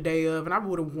would have went the day of, and I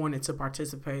would have wanted to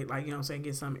participate, like, you know what I'm saying,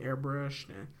 get some airbrushed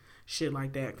and shit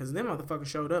like that, because them motherfuckers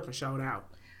showed up and showed out.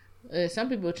 Some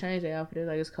people change their outfit.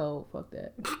 Like, it's cold. Fuck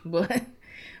that. But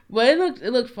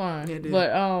it looked fun. Yeah, it did.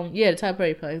 But yeah, the Type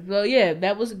Perry place. Well, yeah,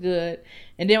 that was good.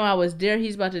 And then when I was there,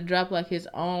 he's about to drop like his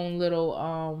own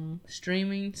little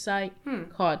streaming site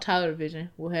called Tyler Vision,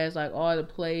 which has like all the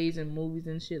plays and movies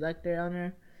and shit like that on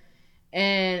there.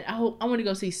 And I want to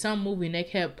go see some movie, and they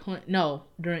kept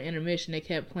during intermission they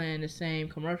kept playing the same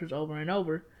commercials over and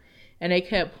over, and they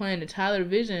kept playing the Tyler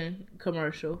Vision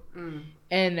commercial,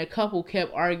 and the couple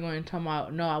kept arguing, talking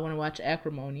about, no, I want to watch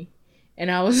Acrimony, and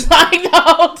I was like, the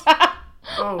whole time,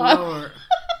 oh Lord,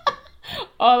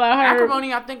 all I heard,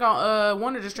 Acrimony, I think on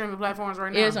one of the streaming platforms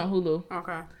right now. Yeah, it's on Hulu.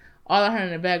 Okay. All I heard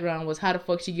in the background was how the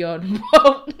fuck she get on the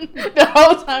boat. The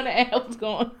whole time the ad was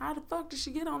going. How the fuck did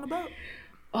she get on the boat?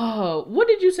 Oh, what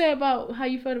did you say about how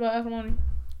you felt about Acrimony?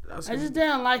 I just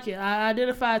didn't like it. I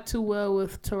identified too well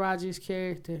with Taraji's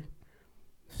character.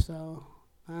 So,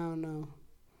 I don't know.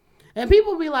 And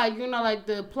people be like, you know, like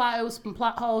the plot, it was some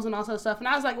plot holes and all that stuff. And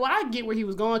I was like, well, I get where he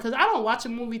was going, because I don't watch a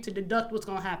movie to deduct what's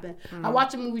going to happen. I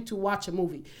watch a movie to watch a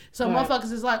movie. So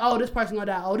motherfuckers is like, oh, this person going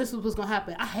to die. Oh, this is what's going to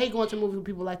happen. I hate going to movies with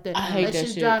people like that. I hate that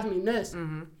shit. Drives me nuts.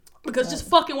 Because just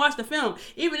fucking watch the film.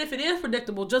 Even if it is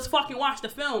predictable, just fucking watch the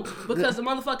film. Because the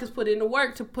motherfuckers put in the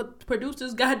work to produce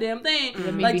this goddamn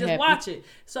thing. Like, just watch it.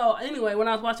 So, anyway, when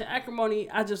I was watching Acrimony,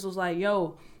 I just was like,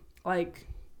 yo, like,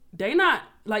 they not,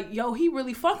 like, yo, he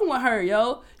really fucking with her,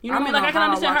 yo. You know what I mean? Like, I can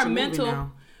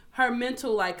understand her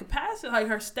mental, like, capacity, like,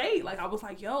 her state. Like, I was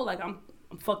like, yo, like, I'm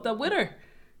fucked up with her.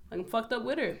 Like, I'm fucked up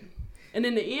with her. And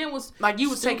then the end was like, you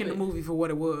was taking the movie for what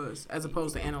it was, as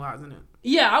opposed to analyzing it.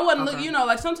 Yeah, I wasn't looking, you know,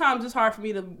 like, sometimes it's hard for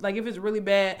me to, like, if it's really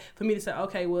bad, for me to say,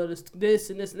 okay, well, this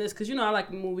and this and this, because, you know, I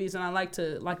like movies and I like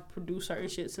to, like, produce certain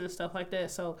shits and stuff like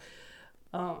that. So,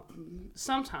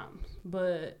 sometimes,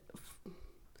 but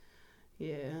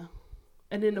yeah.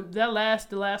 And then the last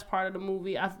part of the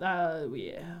movie,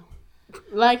 yeah.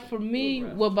 Like, for me,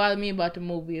 what bothered me about the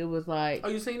movie, it was like, oh,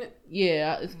 you seen it?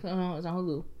 Yeah, it's on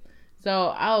Hulu. So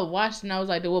I watched and I was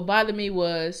like, what bothered me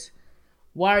was,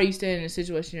 why are you staying in a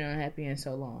situation you're unhappy in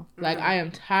so long? Like, I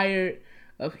am tired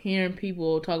of hearing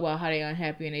people talk about how they're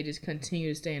unhappy and they just continue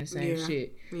to stay in the same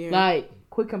shit. Yeah. Like,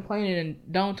 quit complaining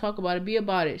and don't talk about it. Be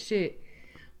about it. Shit.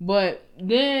 But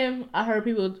then I heard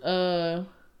people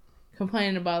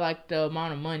complaining about, like, the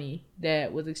amount of money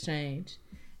that was exchanged.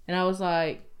 And I was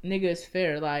like, nigga, it's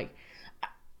fair. Like,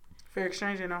 fair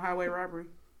exchange and no highway robbery.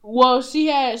 Well,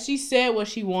 she said what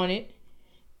she wanted,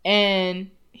 and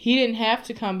he didn't have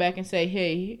to come back and say,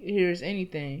 hey, here's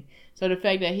anything. So the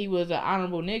fact that he was an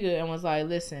honorable nigga and was like,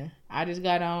 listen, I just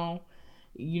got on,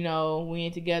 you know, we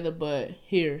ain't together, but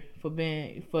here for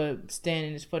staying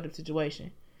in this fucked up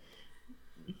situation.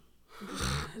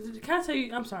 Can I tell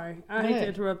you? I'm sorry. I hate to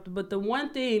interrupt, but the one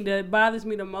thing that bothers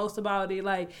me the most about it,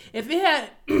 like, if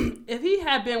he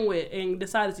had been with and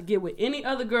decided to get with any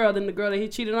other girl than the girl that he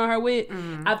cheated on her with,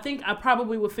 I think I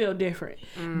probably would feel different.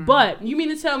 But you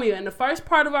mean to tell me in the first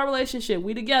part of our relationship,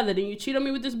 we together, then you cheat on me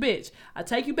with this bitch, I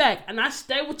take you back and I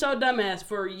stay with your dumb ass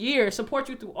for years, support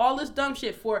you through all this dumb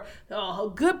shit for a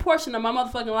good portion of my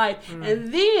motherfucking life,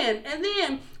 and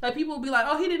then like, people will be like,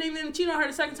 oh, he didn't even cheat on her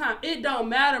the second time. It don't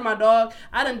matter, my dog.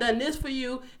 I done this for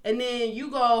you, and then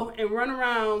you go and run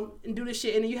around and do this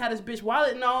shit, and then you had this bitch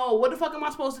wallet. No, what the fuck am I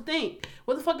supposed to think?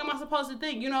 What the fuck am I supposed to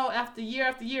think? You know, after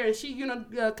year, and she, you know,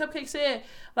 Cupcake said,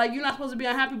 like, you're not supposed to be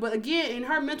unhappy, but again, in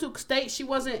her mental state, she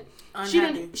wasn't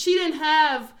unhappy. She didn't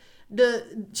go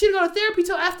to therapy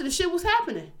till after the shit was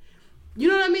happening. You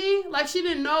know what I mean? Like, she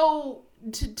didn't know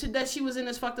that she was in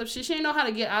this fucked up shit. She didn't know how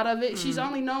to get out of it. She's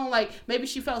only known, like, maybe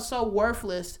she felt so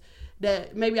worthless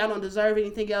that maybe I don't deserve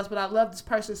anything else, but I love this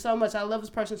person so much.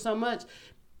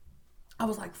 I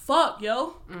was like, fuck,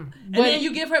 yo. And then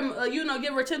you give her,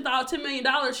 give her $10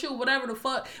 million, shoot, whatever the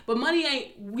fuck. But money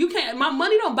ain't, you can't, my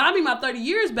money don't buy me my 30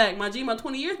 years back, my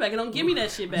 20 years back. It don't give me that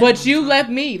shit back. But you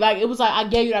left me. Like, it was like, I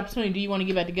gave you the opportunity. Do you want to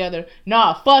get back together?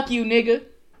 Nah, fuck you, nigga.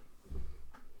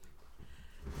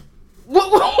 What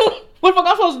the fuck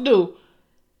I'm supposed to do?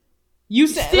 You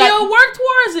said still work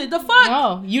towards it. The fuck?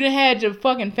 No, you done had your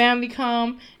fucking family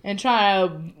come and try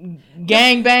to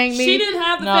gang bang me. She didn't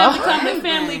have the family come. The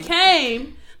family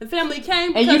came. The family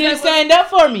came. And you didn't stand up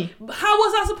for me. How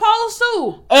was I supposed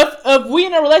to? If we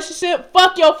in a relationship,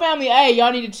 fuck your family. Hey,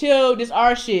 y'all need to chill. This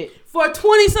our shit. For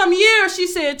 20-some years, she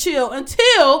said chill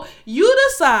until you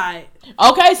decide.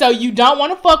 Okay, so you don't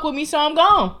want to fuck with me, so I'm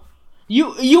gone.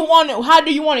 You want it? How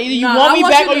do you want it? Either you want me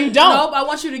back or you don't. Nope, I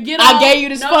want you to get I gave you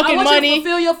this fucking money. I want you to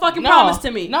fulfill your fucking promise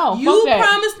to me. No, you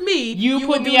promised me. You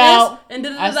put me out. And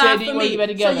I said, do you want to get back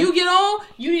together? So you get on.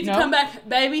 You need to come back,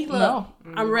 baby. Look,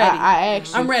 I'm ready. I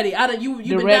asked you. I'm ready. You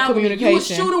been down with me. You was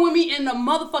shooting with me in the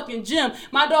motherfucking gym.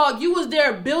 My dog, you was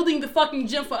there building the fucking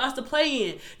gym for us to play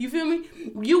in. You feel me?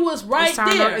 You was right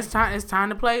there. It's time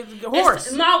to play the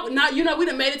horse. We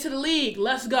done made it to the league.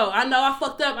 Let's go. I know I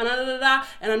fucked up and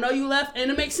I know you left,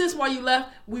 and it makes sense why you left.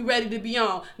 We ready to be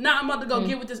on. Now I'm about to go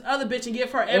get with this other bitch and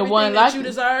give her everything that you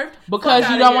deserved. Because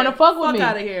you don't want to fuck with me. Fuck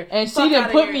out of here. And she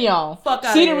didn't put me on.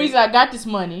 She the reason I got this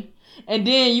money. And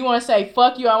then you want to say,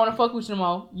 fuck you, I want to fuck with you no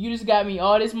more. You just got me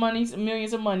all this monies,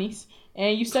 millions of monies,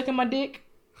 and you sucking my dick?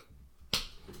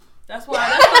 That's why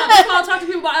I talk to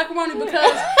people about acrimony,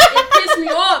 because it pisses me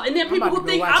off. And then people who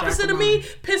think opposite of me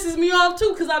pisses me off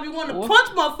too, because I be wanting to punch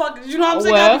motherfuckers. You know what I'm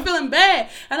saying? I be feeling bad.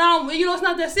 And I don't, it's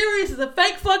not that serious. It's a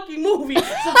fake fucking movie. It's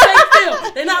a fake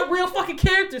film. They're not real fucking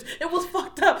characters. It was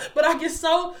fucked up. But I get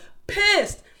so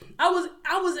pissed. I was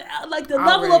like the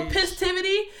level of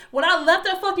pissivity when I left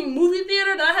that fucking movie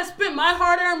theater that I had spent my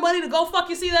hard-earned money to go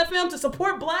fucking see that film to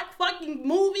support black fucking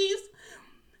movies.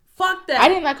 Fuck that. I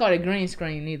didn't like all the green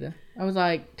screen either. I was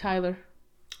like, Tyler,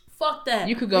 fuck that.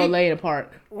 You could go lay in a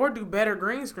park or do better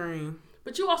green screen.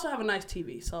 But you also have a nice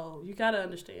TV, so you gotta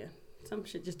understand. Some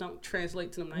shit just don't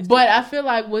translate to them nice. But TV. I feel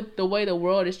like with the way the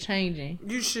world is changing,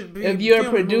 you should be. If you're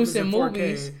producing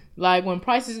movies, like when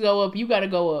prices go up, you gotta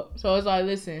go up. So it's like,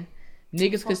 listen,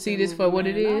 niggas could see this for what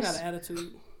it is. I got an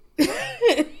attitude.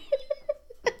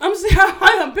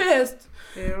 I'm pissed.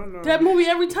 Hell no. That movie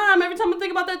every time I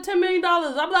think about that $10 million,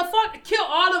 I'm like, fuck,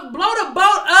 blow the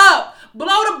boat up.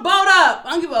 I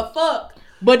don't give a fuck.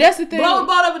 But that's the thing. Blow the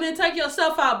boat up and then take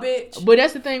yourself out, bitch. But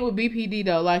that's the thing with BPD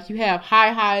though. Like, you have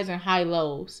high highs and high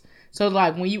lows. So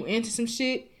like when you into some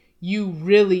shit, you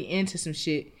really into some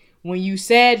shit. When you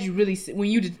sad,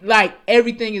 like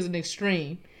everything is an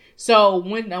extreme. So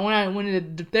when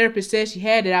the therapist said she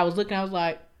had it, I was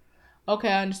like, okay,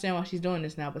 I understand why she's doing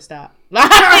this now, but stop. Like,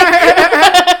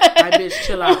 bitch,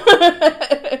 chill out.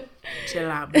 Chill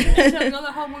out, bitch. Tell me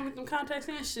another whole movie with them contacts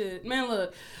and shit. Man,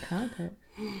 look. Contact.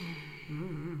 I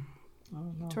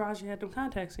don't know. Taraji had them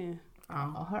contacts in.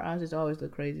 Oh, her eyes just always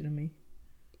look crazy to me.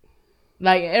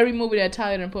 Like every movie that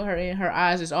Tyler done put her in, her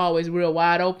eyes is always real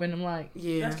wide open. I'm like,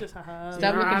 yeah, that's just her.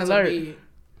 Stop looking alert.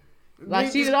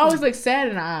 Like she always looks sad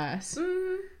in the eyes.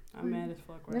 I'm mad as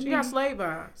fuck. She got slave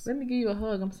eyes. Let me give you a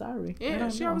hug. I'm sorry. Yeah,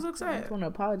 she always looks sad. I just want to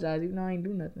apologize, even though I ain't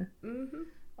do nothing.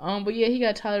 But yeah, he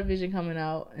got Tyler Vision coming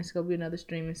out. It's gonna be another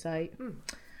streaming site.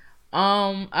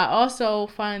 I also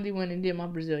finally went and did my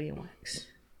Brazilian wax,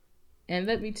 and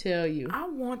let me tell you, I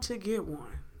want to get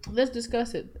one. Let's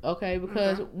discuss it, okay?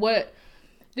 Because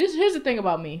here's the thing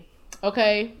about me,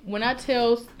 okay? When I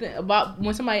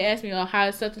when somebody asks me how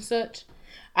is such and such,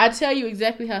 I tell you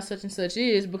exactly how such and such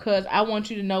is because I want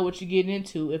you to know what you're getting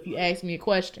into if you ask me a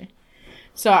question.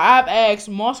 So I've asked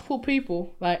multiple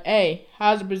people, like, hey,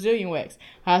 how's the Brazilian wax?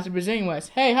 How's the Brazilian wax?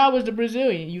 Hey, how was the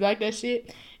Brazilian? You like that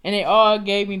shit? And they all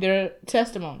gave me their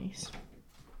testimonies.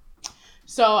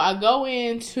 So I go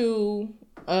into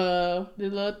the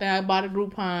little thing. I bought a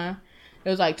Groupon. It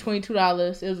was like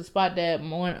 $22. It was a spot that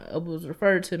was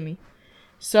referred to me.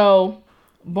 So,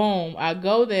 boom, I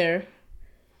go there.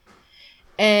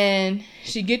 And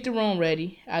she get the room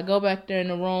ready. I go back there in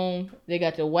the room. They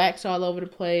got the wax all over the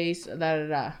place.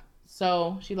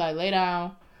 So she like, lay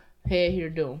down. Head here,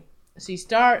 do. She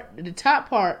start the top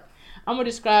part. I'm gonna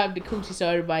describe the coochie so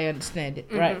everybody understand it,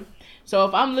 right? So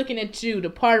if I'm looking at you,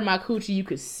 the part of my coochie you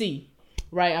could see,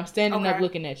 right? I'm standing up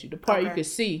looking at you. The part you could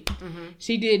see.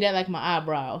 She did that like my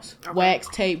eyebrows. Wax,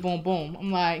 tape, boom, boom.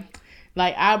 I'm like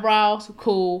eyebrows,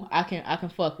 cool. I can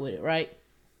fuck with it, right?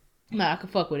 No, I can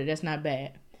fuck with it. That's not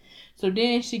bad. So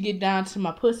then she get down to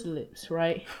my pussy lips,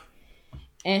 right?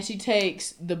 And she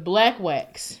takes the black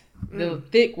wax, the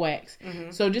thick wax.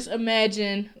 So just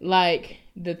imagine like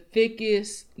the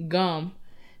thickest gum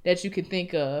that you could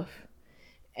think of,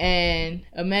 and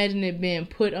imagine it being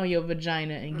put on your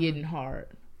vagina and getting hard,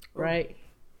 right?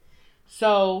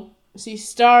 So she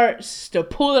starts to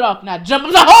pull it off. Now jump.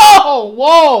 I'm like, oh,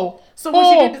 whoa. So when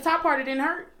she did the top part, it didn't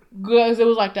hurt? Because it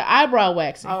was like the eyebrow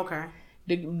waxing. Oh, okay.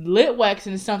 The lip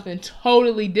waxing is something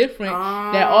totally different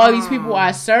that all these people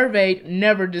I surveyed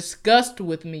never discussed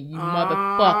with me, you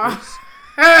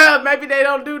motherfuckers. Maybe they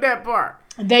don't do that part.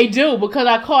 They do, because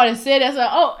I called and said that's like,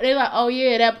 oh, they're like, oh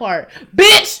yeah, that part.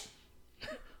 Bitch!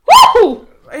 Woo!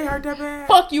 It hurt that bad?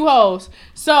 Fuck you hoes.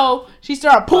 So she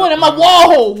started pulling. I'm like,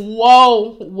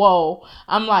 whoa.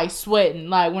 I'm like sweating.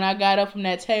 Like when I got up from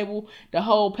that table, the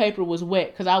whole paper was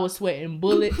wet because I was sweating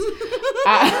bullets.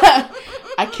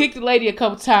 I kicked the lady a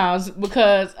couple times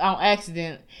because on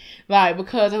accident. Like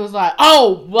because it was like,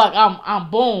 oh, like I'm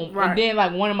boom. Right. And then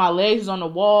like one of my legs is on the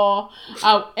wall.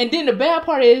 And then the bad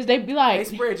part is they be like,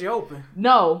 they spread you open.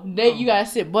 No, you gotta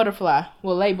sit butterfly.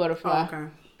 Well, lay butterfly. Oh, okay.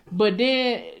 But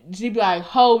then she be like,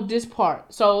 hold this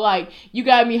part. So, like, you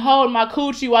got me holding my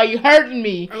coochie while you hurting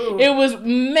me. Ooh. It was,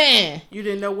 man. You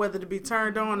didn't know whether to be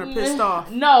turned on or pissed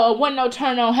off. No, it wasn't no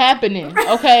turn on happening,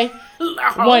 okay?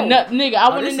 Nigga, I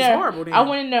went in there. I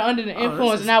went in there under the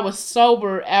influence and I was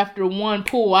sober after one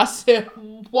pool. I said,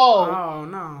 whoa. Oh,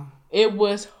 no. It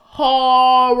was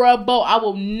horrible. I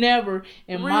will never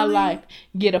in my life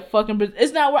get a fucking.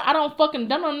 It's not where I don't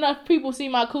know enough people see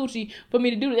my coochie for me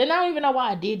to do this, and I don't even know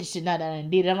why I did this shit. Now that I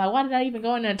did it, I'm like, why did I even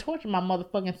go in there and torture my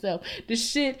motherfucking self? This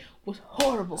shit was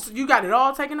horrible. So you got it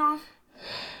all taken off?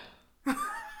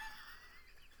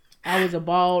 I was a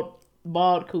bald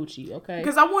coochie. Okay,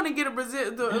 because I want to get a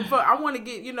I want to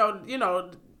get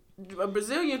a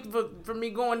Brazilian for me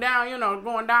going down.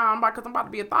 Because I'm about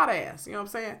to be a thought ass. You know what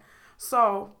I'm saying?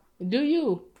 So. Do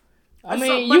you? I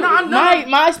mean,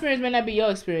 my experience may not be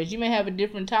your experience. You may have a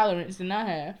different tolerance than I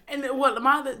have. And do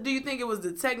you think it was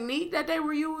the technique that they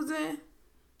were using?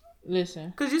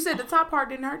 Listen. Because you said the top part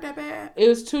didn't hurt that bad. It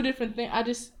was two different things.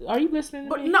 Are you listening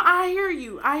to me? No, I hear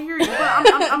you. But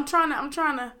I'm trying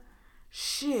to,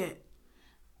 shit.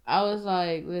 I was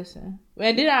like, listen.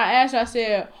 And then I asked her, I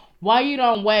said, why you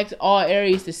don't wax all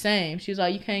areas the same? She was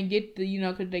like, you can't get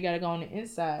because they got to go on the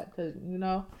inside.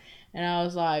 And I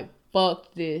was like,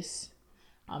 fuck this.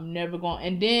 I'm never going.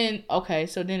 And then,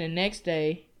 so then the next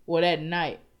day, or that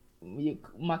night,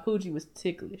 my coochie was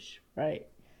ticklish, right?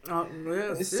 Oh,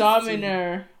 yes. So I'm in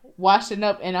there washing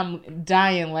up and I'm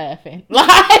dying laughing.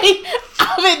 Like,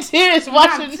 I'm in tears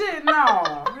watching.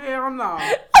 No. Hell no.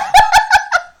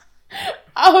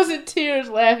 I was in tears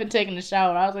laughing, taking a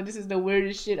shower. I was like, this is the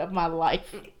weirdest shit of my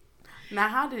life. Now,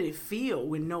 how did it feel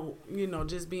with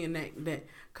just being that?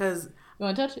 Because... You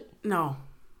want to touch it? No.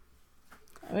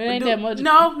 It ain't that much.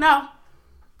 No.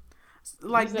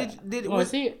 Like,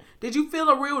 see it? Did you feel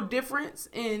a real difference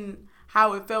in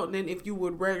how it felt than if you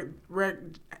would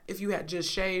if you had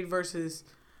just shaved versus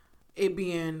it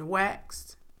being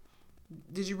waxed?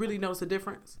 Did you really notice a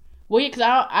difference? Well, yeah, because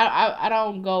I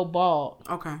don't go bald.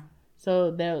 Okay.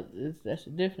 So that's the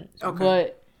difference. Okay.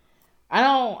 But I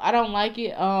don't like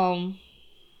it.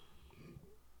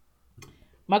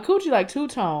 My coochie like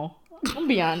two-tone. I'm gonna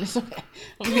be honest.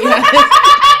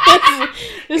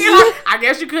 I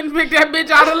guess you couldn't pick that bitch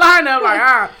out of the lineup.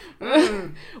 Like,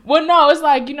 Well, no, it's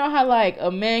like, you know how like a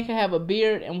man can have a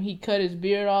beard and when he cut his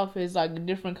beard off, it's like a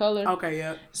different color. Okay,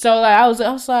 yeah. So like I was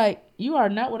like, you are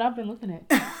not what I've been looking at.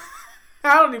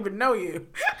 I don't even know you.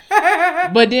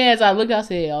 But then as I looked, I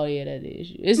said, oh yeah, that is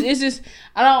you. It's just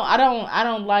I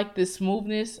don't like the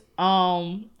smoothness.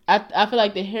 I feel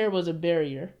like the hair was a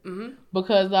barrier. Mm-hmm.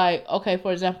 Because, like, okay,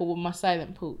 for example, with my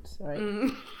silent poops, right?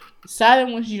 Mm-hmm.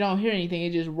 Silent ones, you don't hear anything.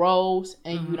 It just rolls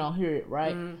and you don't hear it,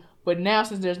 right? Mm-hmm. But now,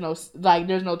 since there's no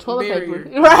toilet paper,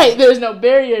 right? There's no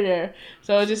barrier there.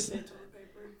 So it just...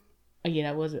 Yeah,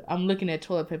 that wasn't... I'm looking at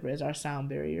toilet paper as our sound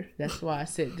barrier. That's why I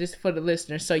said, just for the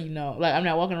listeners, so you know. Like, I'm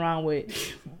not walking around with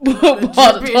balls of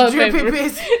toilet paper. Dripping paper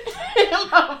pussy.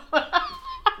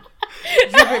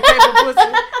 Dripping paper pussy.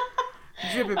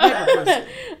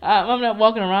 I'm not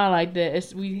walking around like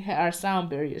that. Our sound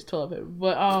barrier is toilet paper.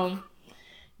 But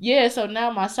yeah. So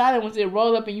now my silent ones, it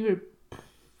roll up and you hear.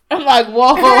 I'm like,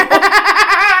 whoa.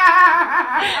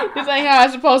 This ain't how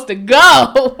it's supposed to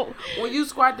go. When you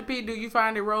squat to pee, do you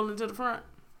find it rolling to the front?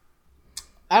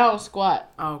 I don't squat.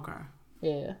 Oh, okay.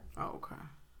 Yeah. Oh, okay.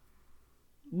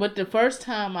 But the first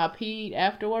time I peed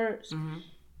afterwards,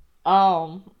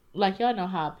 like y'all know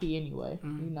how I pee anyway.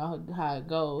 Mm-hmm. You know how it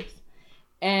goes.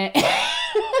 And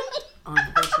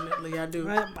Unfortunately, I do.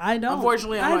 I don't.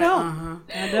 Unfortunately, I don't.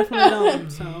 I definitely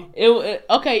don't. So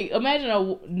Okay,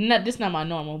 imagine this not my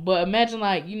normal, but imagine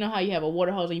like you know how you have a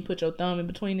water hose and you put your thumb in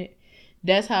between it.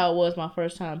 That's how it was my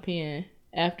first time peeing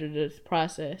after this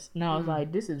process, and I was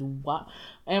like, "This is wild."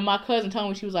 And my cousin told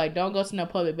me she was like, "Don't go to no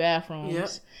public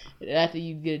bathrooms after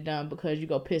you get it done because you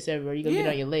go piss everywhere. You go get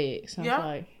on your legs." So I was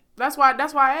like. That's why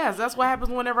I asked. That's what happens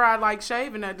whenever I like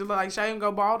shave and shave and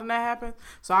go bald and that happens.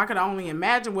 So I could only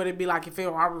imagine what it'd be like if I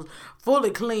was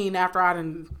fully clean after I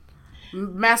done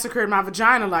massacred my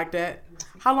vagina like that.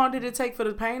 How long did it take for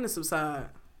the pain to subside?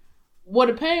 Well,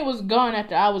 the pain was gone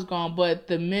after I was gone, but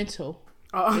the mental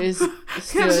is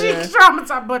still there. She's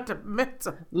traumatized, but the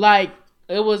mental. Like,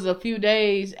 it was a few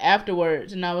days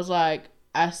afterwards, and I was like,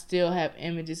 I still have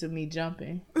images of me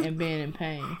jumping and being in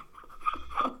pain.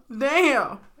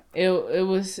 Damn. It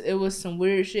was some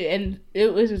weird shit, and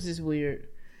it was just weird.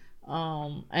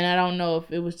 And I don't know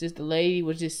if it was just the lady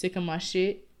was just sick of my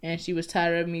shit, and she was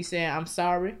tired of me saying I'm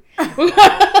sorry.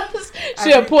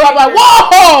 She'll pull up like,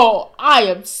 "Whoa, I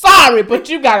am sorry, but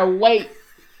you gotta wait."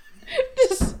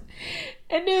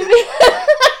 And then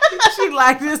she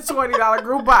like this $20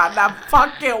 group buy, not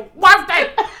fucking worth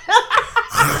it.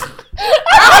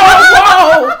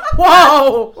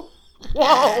 Whoa.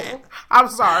 I'm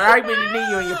sorry. I didn't mean to knee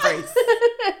you in your face.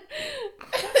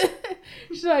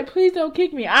 She's like, "Please don't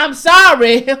kick me. I'm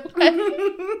sorry."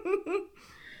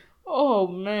 Oh,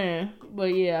 man.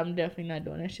 But, yeah, I'm definitely not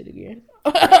doing that shit again.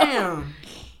 Damn.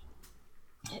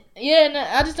 Yeah, no,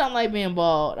 I just don't like being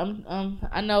bald.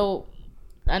 I know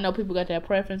people got that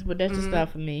preference, but that's just not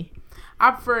for me.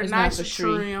 I prefer it nice and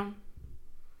trim.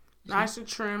 Nice and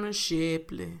trim and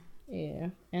shapely.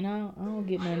 Yeah. And I don't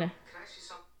get none of that. Can I see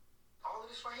some? All of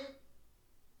this right here?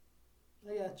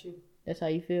 I got you. That's how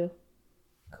you feel?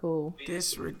 Cool.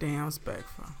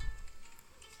 Disrespectful.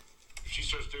 If she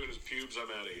starts doing his pubes, I'm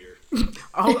out of here.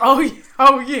 Oh yeah.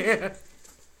 You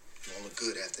all look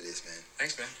good after this, man.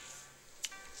 Thanks, man.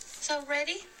 So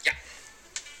ready? Yeah.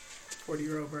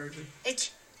 40-year-old virgin.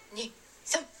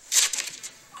 Some.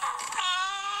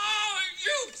 Oh,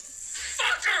 you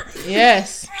fucker!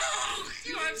 Yes. Oh,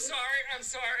 I'm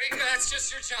sorry. That's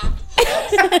just your job.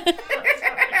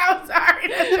 I'm sorry.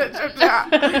 That's your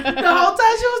job. The whole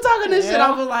time she was talking this shit,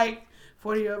 I was like,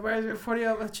 40-year-old virgin,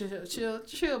 40-year-old,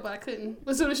 chill, but I couldn't.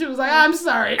 As soon as she was like, "I'm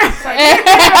sorry."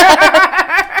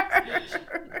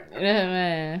 Yeah,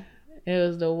 man. It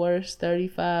was the worst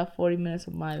 35, 40 minutes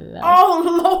of my life. Oh,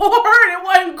 Lord. It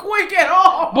wasn't quick at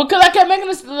all. Because I kept making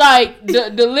this, like,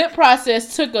 the lip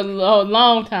process took a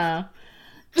long time.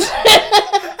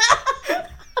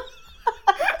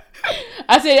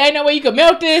 I said, "Ain't no way you could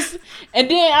melt this." And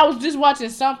then I was just watching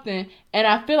something, and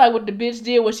I feel like what the bitch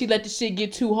did was she let the shit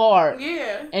get too hard.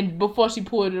 Yeah. And before she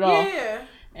pulled it off. Yeah.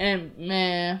 And,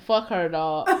 man, fuck her,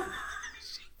 dog.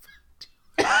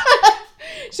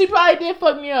 She probably did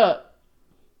fuck me up.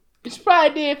 She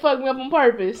probably did fuck me up on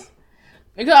purpose.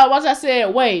 Because once I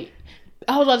said, wait,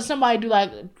 I was watching somebody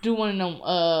do one of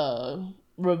them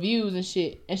reviews and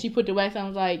shit. And she put the wax on. I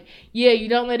was like, "Yeah, you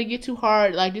don't let it get too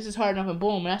hard. Like, this is hard enough," and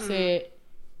boom. And I said,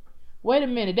 "Wait a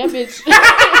minute, that bitch."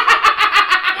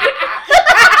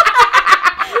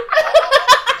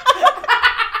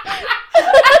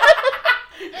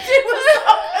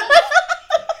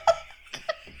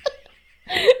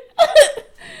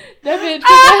 That bitch put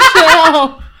that shit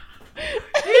on.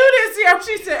 You didn't see how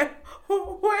she said,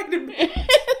 "Wait a minute."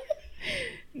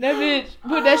 That bitch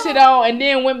put that shit on and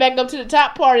then went back up to the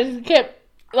top part and kept,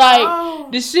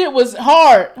 like, the shit was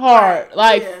hard. Right.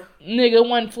 Like, Yeah. nigga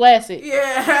wasn't flaccid.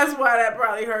 Yeah, that's why that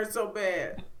probably hurt so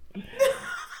bad.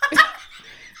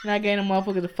 And I gave them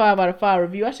motherfuckers a 5 out of 5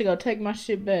 review. I should go take my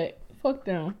shit back. Fuck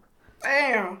them.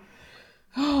 Damn.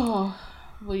 Oh,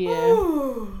 well, yeah.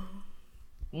 Oh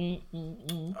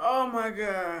my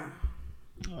god.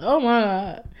 Oh my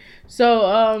god.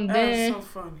 So, then That's so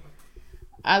funny.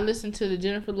 I listened to the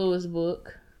Jennifer Lewis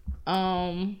book.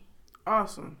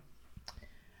 Awesome.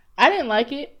 I didn't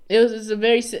like it. It's a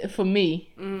very, for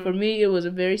me, it was a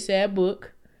very sad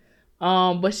book.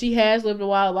 But she has lived a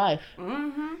wild life.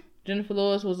 Mm-hmm. Jennifer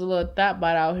Lewis was a little thought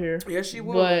bite out here. Yes, she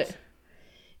was. But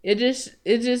it just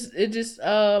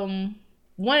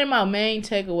one of my main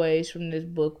takeaways from this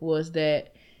book was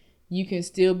that you can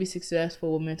still be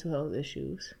successful with mental health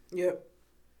issues. Yep.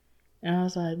 And I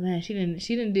was like, man, she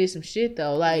didn't did some shit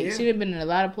though. Like, she done been in a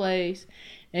lot of plays,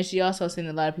 and she also seen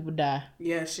a lot of people die.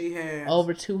 Yeah, she has.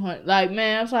 Over 200. Like,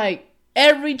 man, I was like,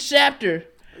 every chapter.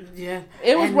 Yeah.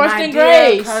 It was and worse my than dear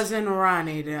Grey's. cousin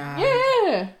Ronnie died.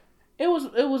 Yeah. It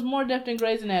was more depth than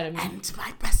Grey's Anatomy. And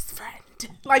my best friend.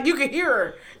 Like, you could hear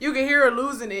her. You could hear her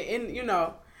losing it. And, you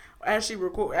know, as she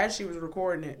was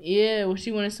recording it. Yeah, when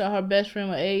she went and saw her best friend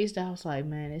with AIDS, I was like,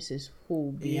 man, this is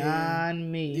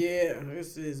beyond me. Yeah,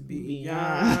 this is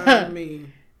beyond me.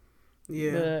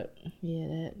 Yeah. But,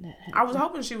 yeah, that I was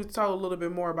hoping she would tell a little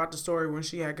bit more about the story when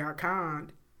she had got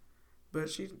conned. But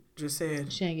she just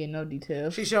said... She ain't getting no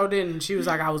details. She sure didn't. She was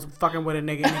like, I was fucking with a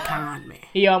nigga and he conned me.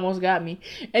 He almost got me.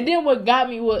 And then what got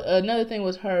me, another thing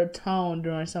was her tone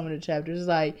during some of the chapters. It's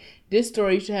like, this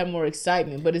story should have more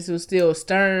excitement, but it was still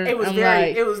stern. It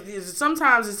was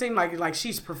sometimes it seemed like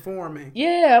she's performing.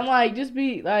 Yeah, I'm like, just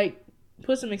be like,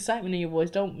 put some excitement in your voice.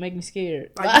 Don't make me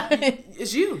scared. Like,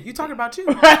 it's you. You talking about you.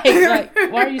 Right. Like,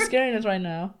 why are you scaring us right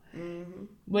now? Mm-hmm.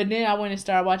 But then I went and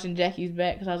started watching Jackie's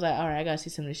Back because I was like, all right, I got to see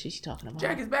some of the shit she's talking about.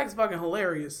 Jackie's Back is fucking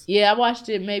hilarious. Yeah, I watched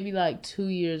it maybe like 2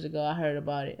 years ago. I heard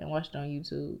about it and watched it on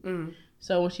YouTube. Mm.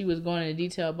 So when she was going into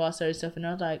detail about certain stuff, and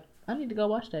I was like, I need to go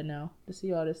watch that now to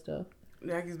see all this stuff.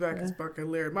 Jackie's Back is fucking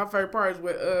hilarious. My favorite part is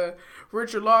with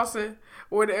Richard Lawson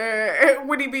when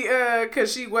he be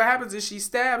because what happens is she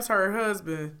stabs her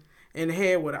husband in the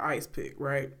head with an ice pick,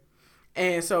 right?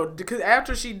 And so, because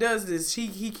after she does this,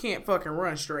 he can't fucking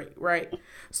run straight, right?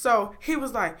 So he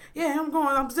was like, yeah,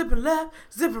 I'm zipping left,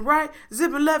 zipping right,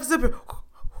 zipping left, zipping.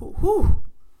 Ooh,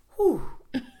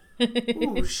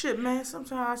 shit, man.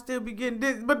 Sometimes I still be getting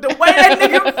this. But the way that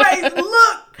nigga face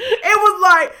looked,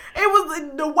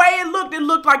 the way it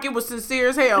looked like it was sincere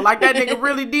as hell. Like that nigga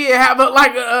really did have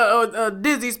a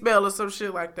dizzy spell or some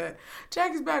shit like that.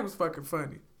 Jackie's Back was fucking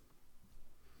funny.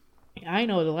 I ain't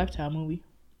know it was a Lifetime movie.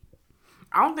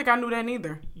 I don't think I knew that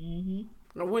neither.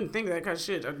 Mm-hmm. I wouldn't think that kind of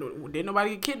shit. Didn't nobody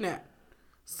get kidnapped.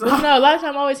 So. But no,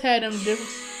 Lifetime always had them different.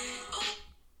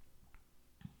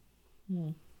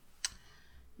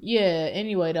 Yeah,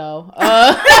 anyway, though.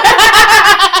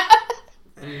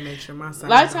 Make sure my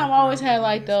Lifetime always had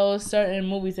like those certain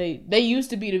movies. They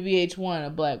used to be the VH1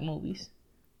 of black movies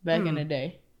back in the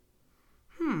day.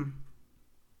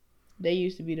 They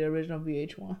used to be the original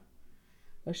VH1.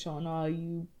 They're showing all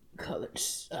you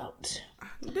colors out.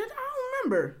 I don't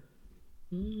remember.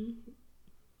 Mm-hmm.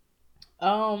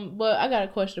 But I got a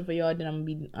question for y'all. Then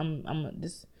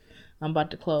I'm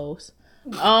about to close.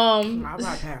 I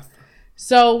bypassed.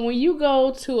 So when you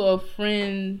go to a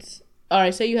friend's, all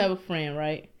right, say you have a friend,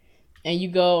 right, and you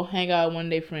go hang out at one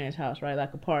of their friend's house, right,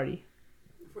 like a party.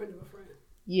 A friend of a friend.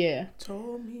 Yeah.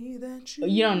 Told me that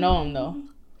you don't know him though,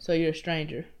 so you're a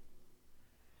stranger.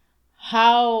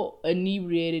 How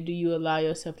inebriated do you allow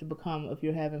yourself to become if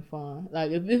you're having fun?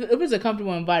 Like, if it's a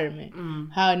comfortable environment,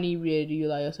 how inebriated do you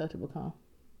allow yourself to become?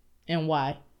 And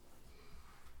why?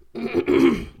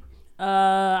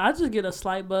 I just get a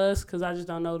slight buzz because I just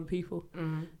don't know the people.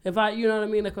 Mm-hmm. If I, you know what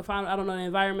I mean? Like, if I don't know the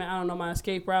environment, I don't know my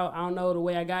escape route, I don't know the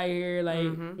way I got here, like,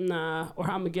 nah. Or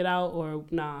I'm going to get out, or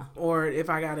nah. Or if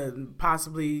I got to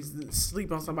possibly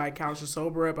sleep on somebody's couch or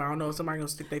sober up, I don't know if somebody going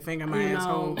to stick their finger in my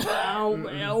asshole.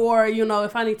 Or, you know,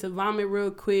 if I need to vomit real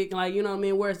quick, like, you know what I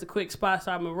mean? Where's the quick spot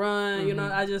so I'm going to run? You know,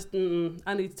 I just,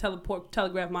 I need to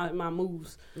telegraph my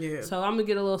moves. Yeah. So I'm going to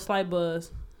get a little slight buzz.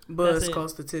 Buzz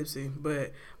close to tipsy,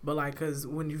 but like, cause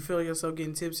when you feel yourself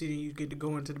getting tipsy, then you get to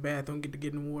go into the bathroom,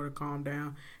 get in the water, calm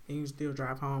down, and you can still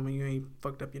drive home, and you ain't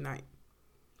fucked up your night.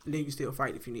 And then you can still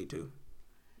fight if you need to.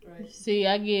 Right. See,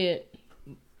 I get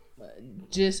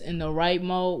just in the right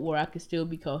mode where I can still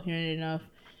be coherent enough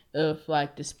if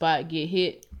like the spot get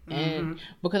hit, and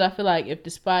because I feel like if the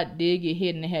spot did get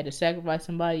hit and they had to sacrifice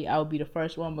somebody, I would be the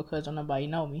first one because don't nobody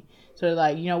know me. So they're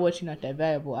like, you know what, you're not that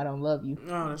valuable. I don't love you.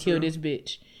 Kill this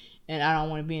bitch. And I don't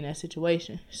want to be in that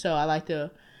situation. So I like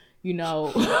to, you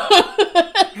know.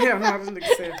 Yeah, I was nigga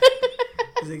said.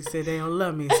 This nigga said they don't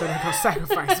love me, so they gonna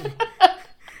sacrifice me.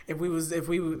 If we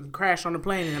would crash on the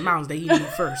plane in the mountains, they eat me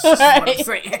first. That's what I'm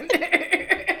saying.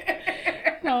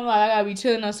 I'm like, I gotta be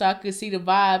chilling so I could see the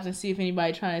vibes and see if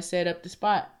anybody trying to set up the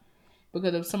spot.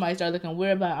 Because if somebody start looking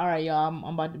weird about, all right, y'all, I'm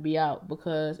about to be out.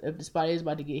 Because if the spot is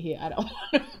about to get hit, I don't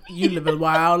want to. You live a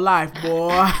wild life,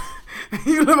 boy.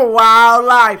 You live a wild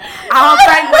life. I don't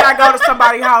think when I go to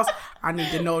somebody's house, I need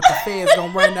to know if the feds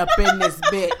gonna run up in this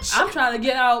bitch. I'm trying to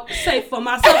get out safe for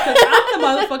myself because I'm the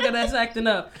motherfucker that's acting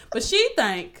up. But she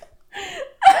think.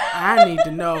 I need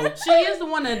to know. She is the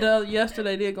one that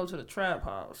yesterday did go to the trap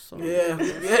house. So. Yeah.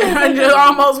 I just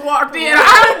almost walked in.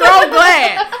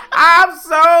 I'm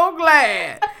so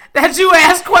glad that you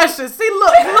asked questions. See,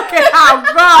 look at how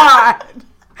God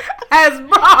has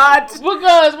brought.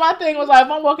 Because my thing was like,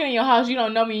 if I'm walking in your house, you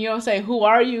don't know me, you don't say, who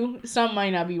are you? Something might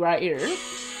not be right here.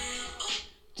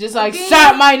 Just like,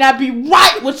 something might not be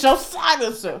right with your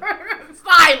silencer.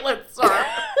 Silencer.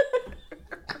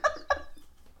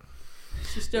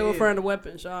 She's still referring to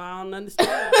weapons, y'all. I don't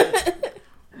understand.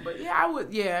 But yeah, I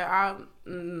would. Yeah,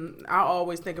 I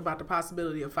always think about the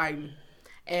possibility of fighting,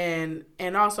 and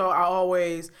also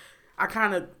I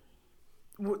kind of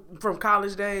from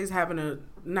college days having a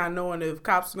not knowing if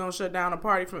cops are gonna shut down a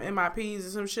party from MIPs or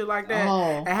some shit like that,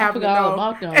 Oh, and having to I forgot all know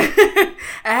about them. and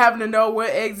having to know what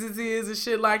exits is and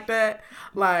shit like that.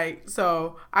 Like,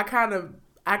 so I kind of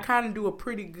do a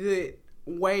pretty good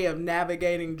way of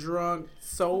navigating drunk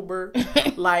sober.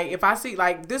 Like, if I see,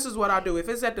 like, this is what I do. If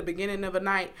it's at the beginning of a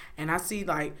night and I see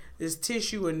like this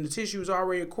tissue and the tissue is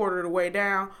already a quarter of the way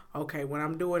down, okay, what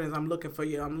I'm doing is I'm looking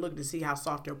to see how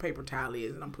soft your paper towel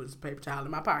is, and I'm putting some paper towel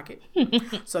in my pocket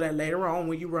so that later on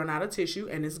when you run out of tissue,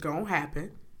 and it's gonna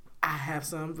happen, I have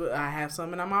some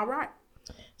and I'm all right.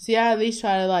 See, I at least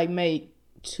try to like make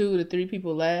 2 to 3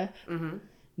 people laugh. Mm-hmm.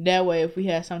 That way, if we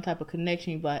have some type of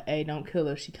connection, you be like, hey, don't kill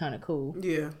her. She kind of cool.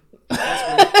 Yeah. That's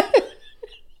right.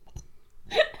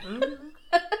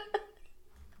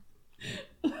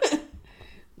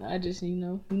 I just,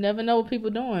 you never know what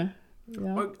people doing. You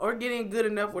know? Or getting good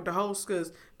enough with the host,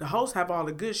 because the hosts have all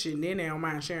the good shit and then they don't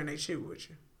mind sharing their shit with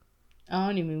you. I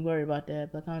don't even worry about that.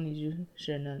 Like, I don't need you to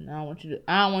share nothing.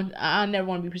 I never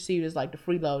want to be perceived as like the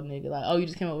freeload nigga. Like, oh, you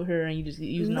just came up with her and you just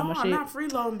using all my shit. No, I'm not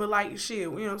freeloading, but like shit, you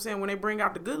know what I'm saying? When they bring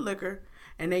out the good liquor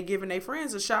and they giving their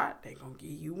friends a shot, they gonna give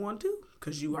you one too,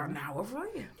 because you are now a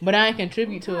friend. But I ain't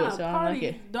contribute to it, so I don't like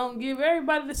it. Don't give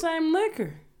everybody the same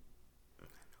liquor.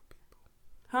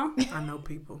 Huh? I know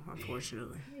people,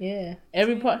 unfortunately. Yeah.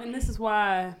 Every part. And this is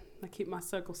why I keep my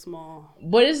circle small.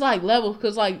 But it's like levels,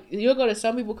 because like you'll go to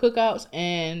some people cookouts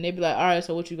and they be like, all right,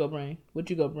 so what you gonna bring? What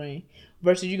you gonna bring?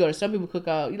 Versus you go to some people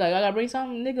cookout, you like, I gotta bring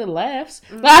something, nigga laughs.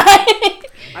 Mm-hmm.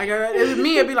 If it's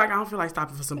me, it'd be like, I don't feel like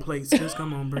stopping for some plates. Just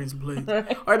come on, bring some plates.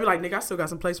 Right. Or it'd be like, nigga, I still got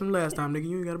some plates from last time, nigga.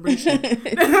 You ain't gotta bring shit.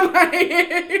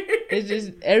 It's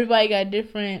just everybody got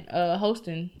different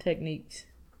hosting techniques.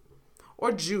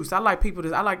 Or juice. I like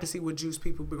to see what juice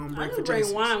people be gonna bring for bring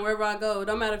Jason's. wine wherever I go. It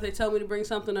don't matter if they tell me to bring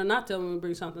something or not tell me to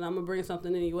bring something. I'm gonna bring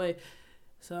something anyway.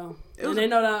 So, and they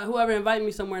know that whoever invite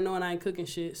me somewhere knowing I ain't cooking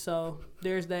shit. So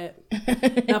there's that.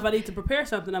 Now, if I need to prepare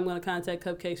something, I'm gonna contact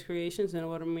Cupcakes Creations and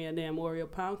order me a damn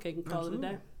Oreo pound cake and call it a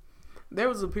day. There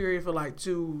was a period for like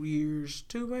 2 years,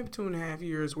 maybe 2.5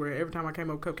 years, where every time I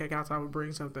came up Cupcake House, I would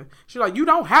bring something. She's like, you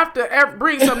don't have to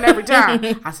bring something every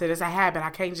time. I said, it's a habit. I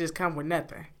can't just come with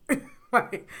nothing.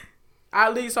 Like, I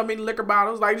leave so many liquor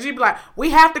bottles. Like, she'd be like, we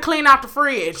have to clean out the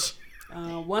fridge.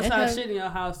 Once I shit in your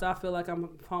house, I feel like I'm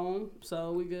home,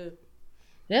 so we good.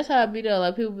 That's how it be though.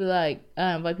 Like, people be like,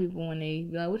 I invite people when they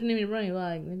be like, what you need me to bring? You're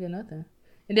like, nigga, nothing.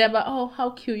 And they're like, oh, how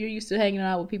cute. You're used to hanging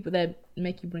out with people that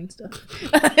make you bring stuff.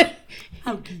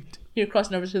 How cute. You're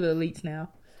crossing over to the elites now.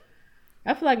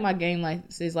 I feel like my game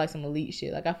is like some elite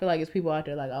shit. Like, I feel like it's people out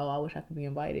there like, oh, I wish I could be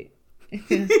invited.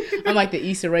 I'm like the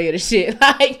Issa Rae of the shit.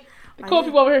 Like, the cool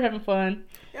people over here having fun.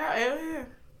 Yeah, hell yeah.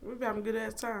 We've been having a good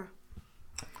ass time.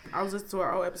 I was listening to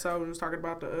our old episode when we was talking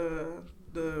about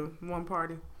the one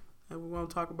party that we won't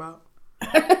talk about.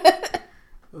 We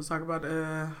was talking about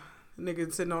the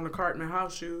nigga sitting on the cart in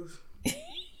house shoes.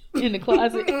 In the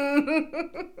closet.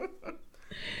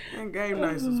 And game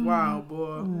nights was wild,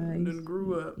 boy. Done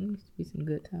grew up. It used to be some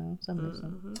good times.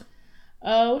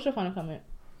 What's your final comment?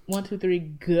 1, 2, 3,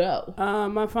 go.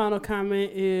 My final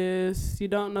comment is, you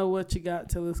don't know what you got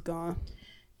till it's gone.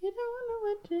 You don't know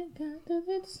what you got till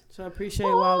it's. So I appreciate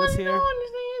Wallace here.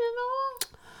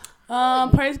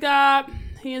 Praise God,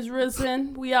 He is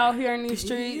risen. We out here in these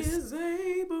streets. He is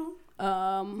able.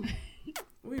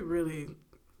 We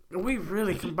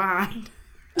really combined.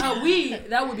 That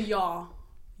would be y'all.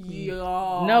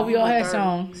 Y'all. No, we all had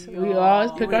songs. We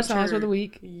all pick our songs for the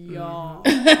week. Y'all.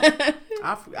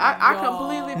 I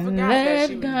completely forgot that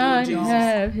she was God doing Jesus.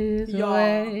 have His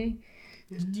way.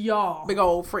 Y'all. Big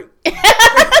old freak.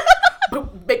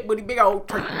 Big booty, big old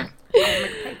freak. I'm gonna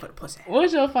make a pay for the pussy.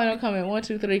 What's your final comment? 1,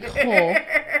 2, 3, call.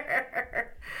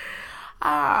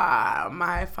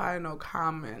 My final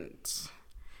comment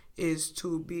is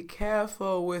to be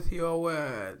careful with your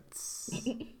words.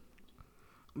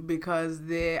 Because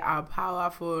they are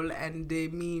powerful and they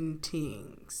mean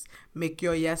things. Make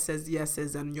your yeses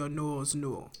yeses and your no's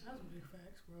no. That's big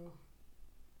facts, bro.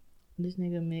 This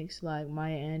nigga mixed like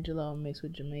Maya Angelou mixed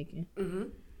with Jamaican. Mm-hmm.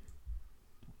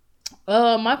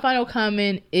 My final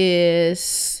comment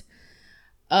is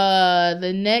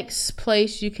the next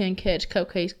place you can catch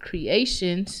Cupcakes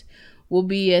Creations will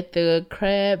be at the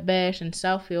Crab Bash in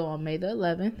Southfield on May the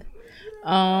 11th.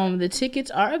 The tickets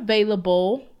are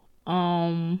available.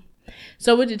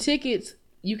 So with the tickets,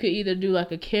 you could either do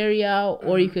like a carry out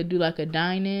or you could do like a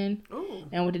dine in. Ooh.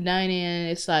 And with the dine-in,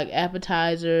 it's like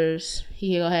appetizers.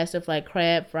 He'll have stuff like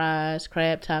crab fries,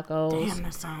 crab tacos. Damn,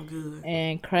 that sound good.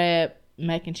 And crab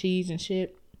mac and cheese and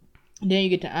shit. Then you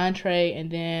get the entree, and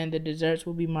then the desserts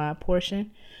will be my portion.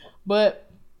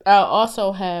 But I'll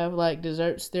also have like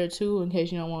desserts there too, in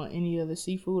case you don't want any other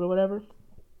seafood or whatever.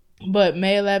 But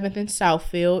May 11th in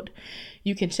Southfield,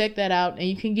 you can check that out, and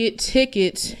you can get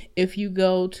tickets if you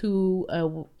go to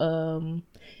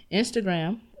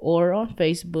Instagram or on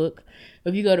Facebook.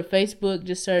 If you go to Facebook,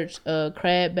 just search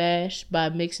Crab Bash by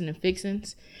Mixin' and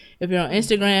Fixins. If you're on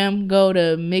Instagram, go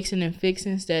to Mixin' and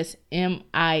Fixins. That's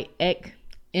MIX.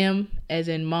 M as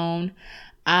in moan,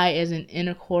 I as in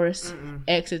intercourse,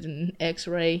 X as in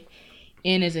X-ray,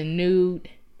 N as in nude,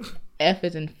 F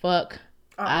as in fuck,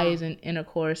 I as in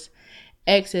intercourse,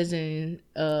 X as in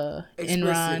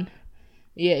Enron.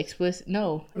 Yeah, explicit.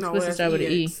 No, explicit start with an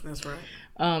E. That's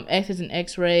right. X as in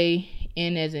X-ray,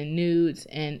 N as in nudes,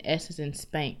 and S as in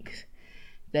spanks.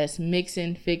 That's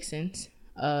Mixin' Fixins.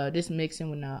 Just mixing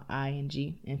with no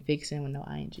ing and fixing with no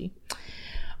ing.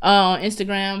 On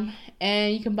Instagram,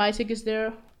 and you can buy tickets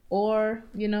there, or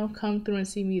come through and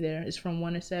see me there. It's from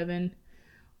 1 to 7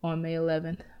 on May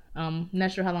 11th.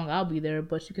 Not sure how long I'll be there,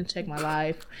 but you can check my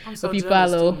live. If you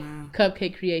follow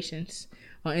Cupcake Creations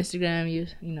on Instagram,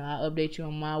 I'll update you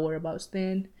on my whereabouts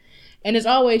then. And as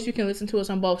always, you can listen to us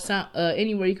on both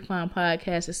anywhere you can find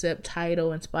podcasts except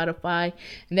Tidal and Spotify.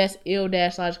 And that's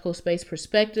Ill-Logical Space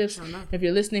Perspectives. If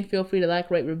you're listening, feel free to like,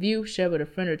 rate, review, share with a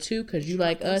friend or two, because you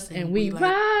like us and we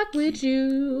rock with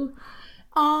you.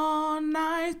 All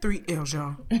night. 3 L's,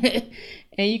 y'all. And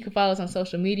you can follow us on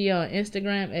social media on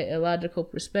Instagram at Illogical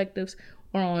Perspectives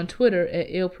or on Twitter at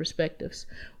Ill Perspectives.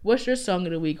 What's your song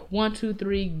of the week? 1, 2,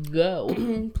 3,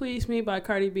 go. Please Me by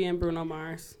Cardi B and Bruno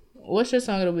Mars. What's your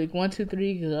song of the week? 1, 2,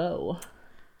 3, go.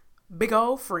 Big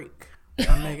Old Freak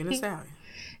by Megan Thee Stallion.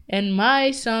 And my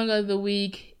song of the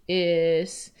week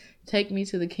is Take Me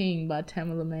to the King by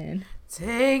Tamala Man.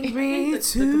 Take me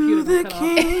to the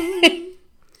king.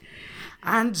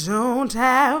 I don't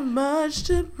have much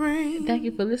to bring. Thank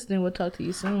you for listening. We'll talk to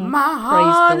you soon. My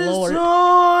heart is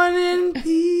torn in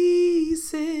pieces.